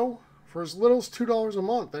the show for as little as $2 a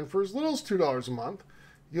month. And for as little as $2 a month,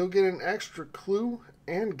 you'll get an extra clue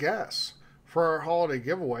and guess for our holiday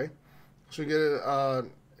giveaway. So you get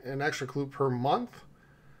an extra clue per month.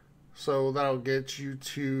 So that'll get you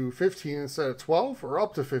to 15 instead of 12, or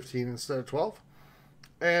up to 15 instead of 12.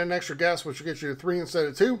 And an extra guess, which will get you to 3 instead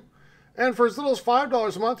of 2. And for as little as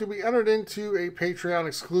 $5 a month, you'll be entered into a Patreon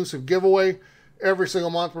exclusive giveaway every single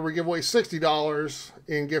month, where we give away $60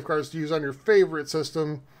 in gift cards to use on your favorite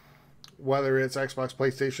system, whether it's Xbox,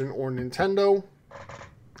 PlayStation, or Nintendo,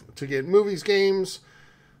 to get movies, games,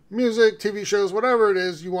 music, TV shows, whatever it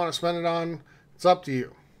is you want to spend it on. It's up to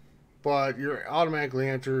you. But you're automatically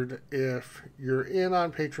entered if you're in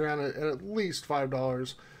on Patreon at least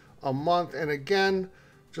 $5 a month. And again,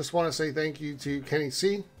 just want to say thank you to Kenny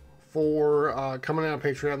C for coming on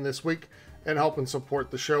Patreon this week and helping support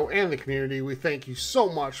the show and the community. We thank you so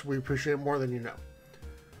much. We appreciate it more than you know.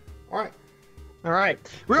 All right.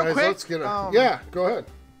 Real guys, quick. Let's get yeah, go ahead.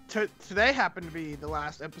 Today happened to be the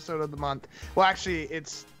last episode of the month. Well, actually,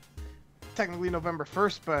 it's technically November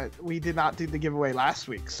 1st, but we did not do the giveaway last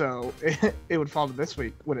week, so it would fall to this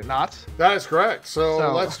week, would it not? That is correct.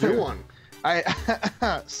 So let's do one.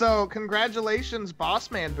 So congratulations,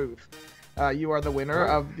 Bossman Booth. You are the winner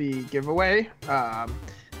of the giveaway.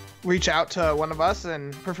 Reach out to one of us,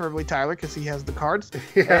 and preferably Tyler, because he has the cards,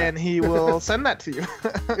 and he will send that to you.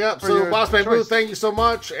 Yep, so Bossman Booth, thank you so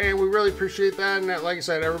much, and we really appreciate that. And like I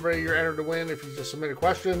said, everybody, you're entered to win if you just submit a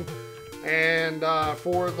question. And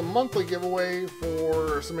for the monthly giveaway,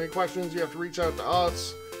 for submitting questions, you have to reach out to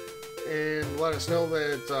us and let us know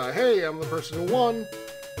that, hey, I'm the person who won.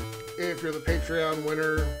 If you're the Patreon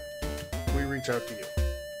winner, we reach out to you.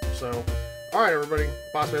 So, all right, everybody.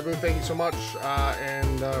 Bossman Booth, thank you so much.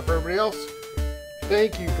 And for everybody else,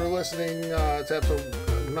 thank you for listening to episode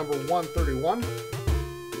number 131.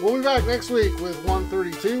 We'll be back next week with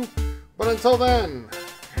 132. But until then,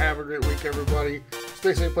 have a great week, everybody.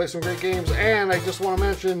 Stay safe, play some great games. And I just want to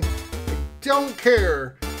mention, I don't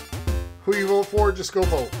care who you vote for, just go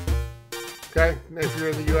vote. Okay? If you're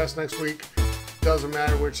in the U.S. next week, doesn't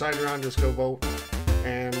matter which side you're on, just go vote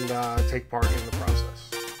and take part in the process.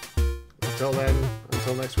 Until then,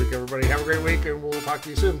 until next week, everybody, have a great week, and we'll talk to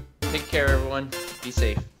you soon. Take care, everyone. Be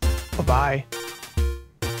safe. Bye-bye.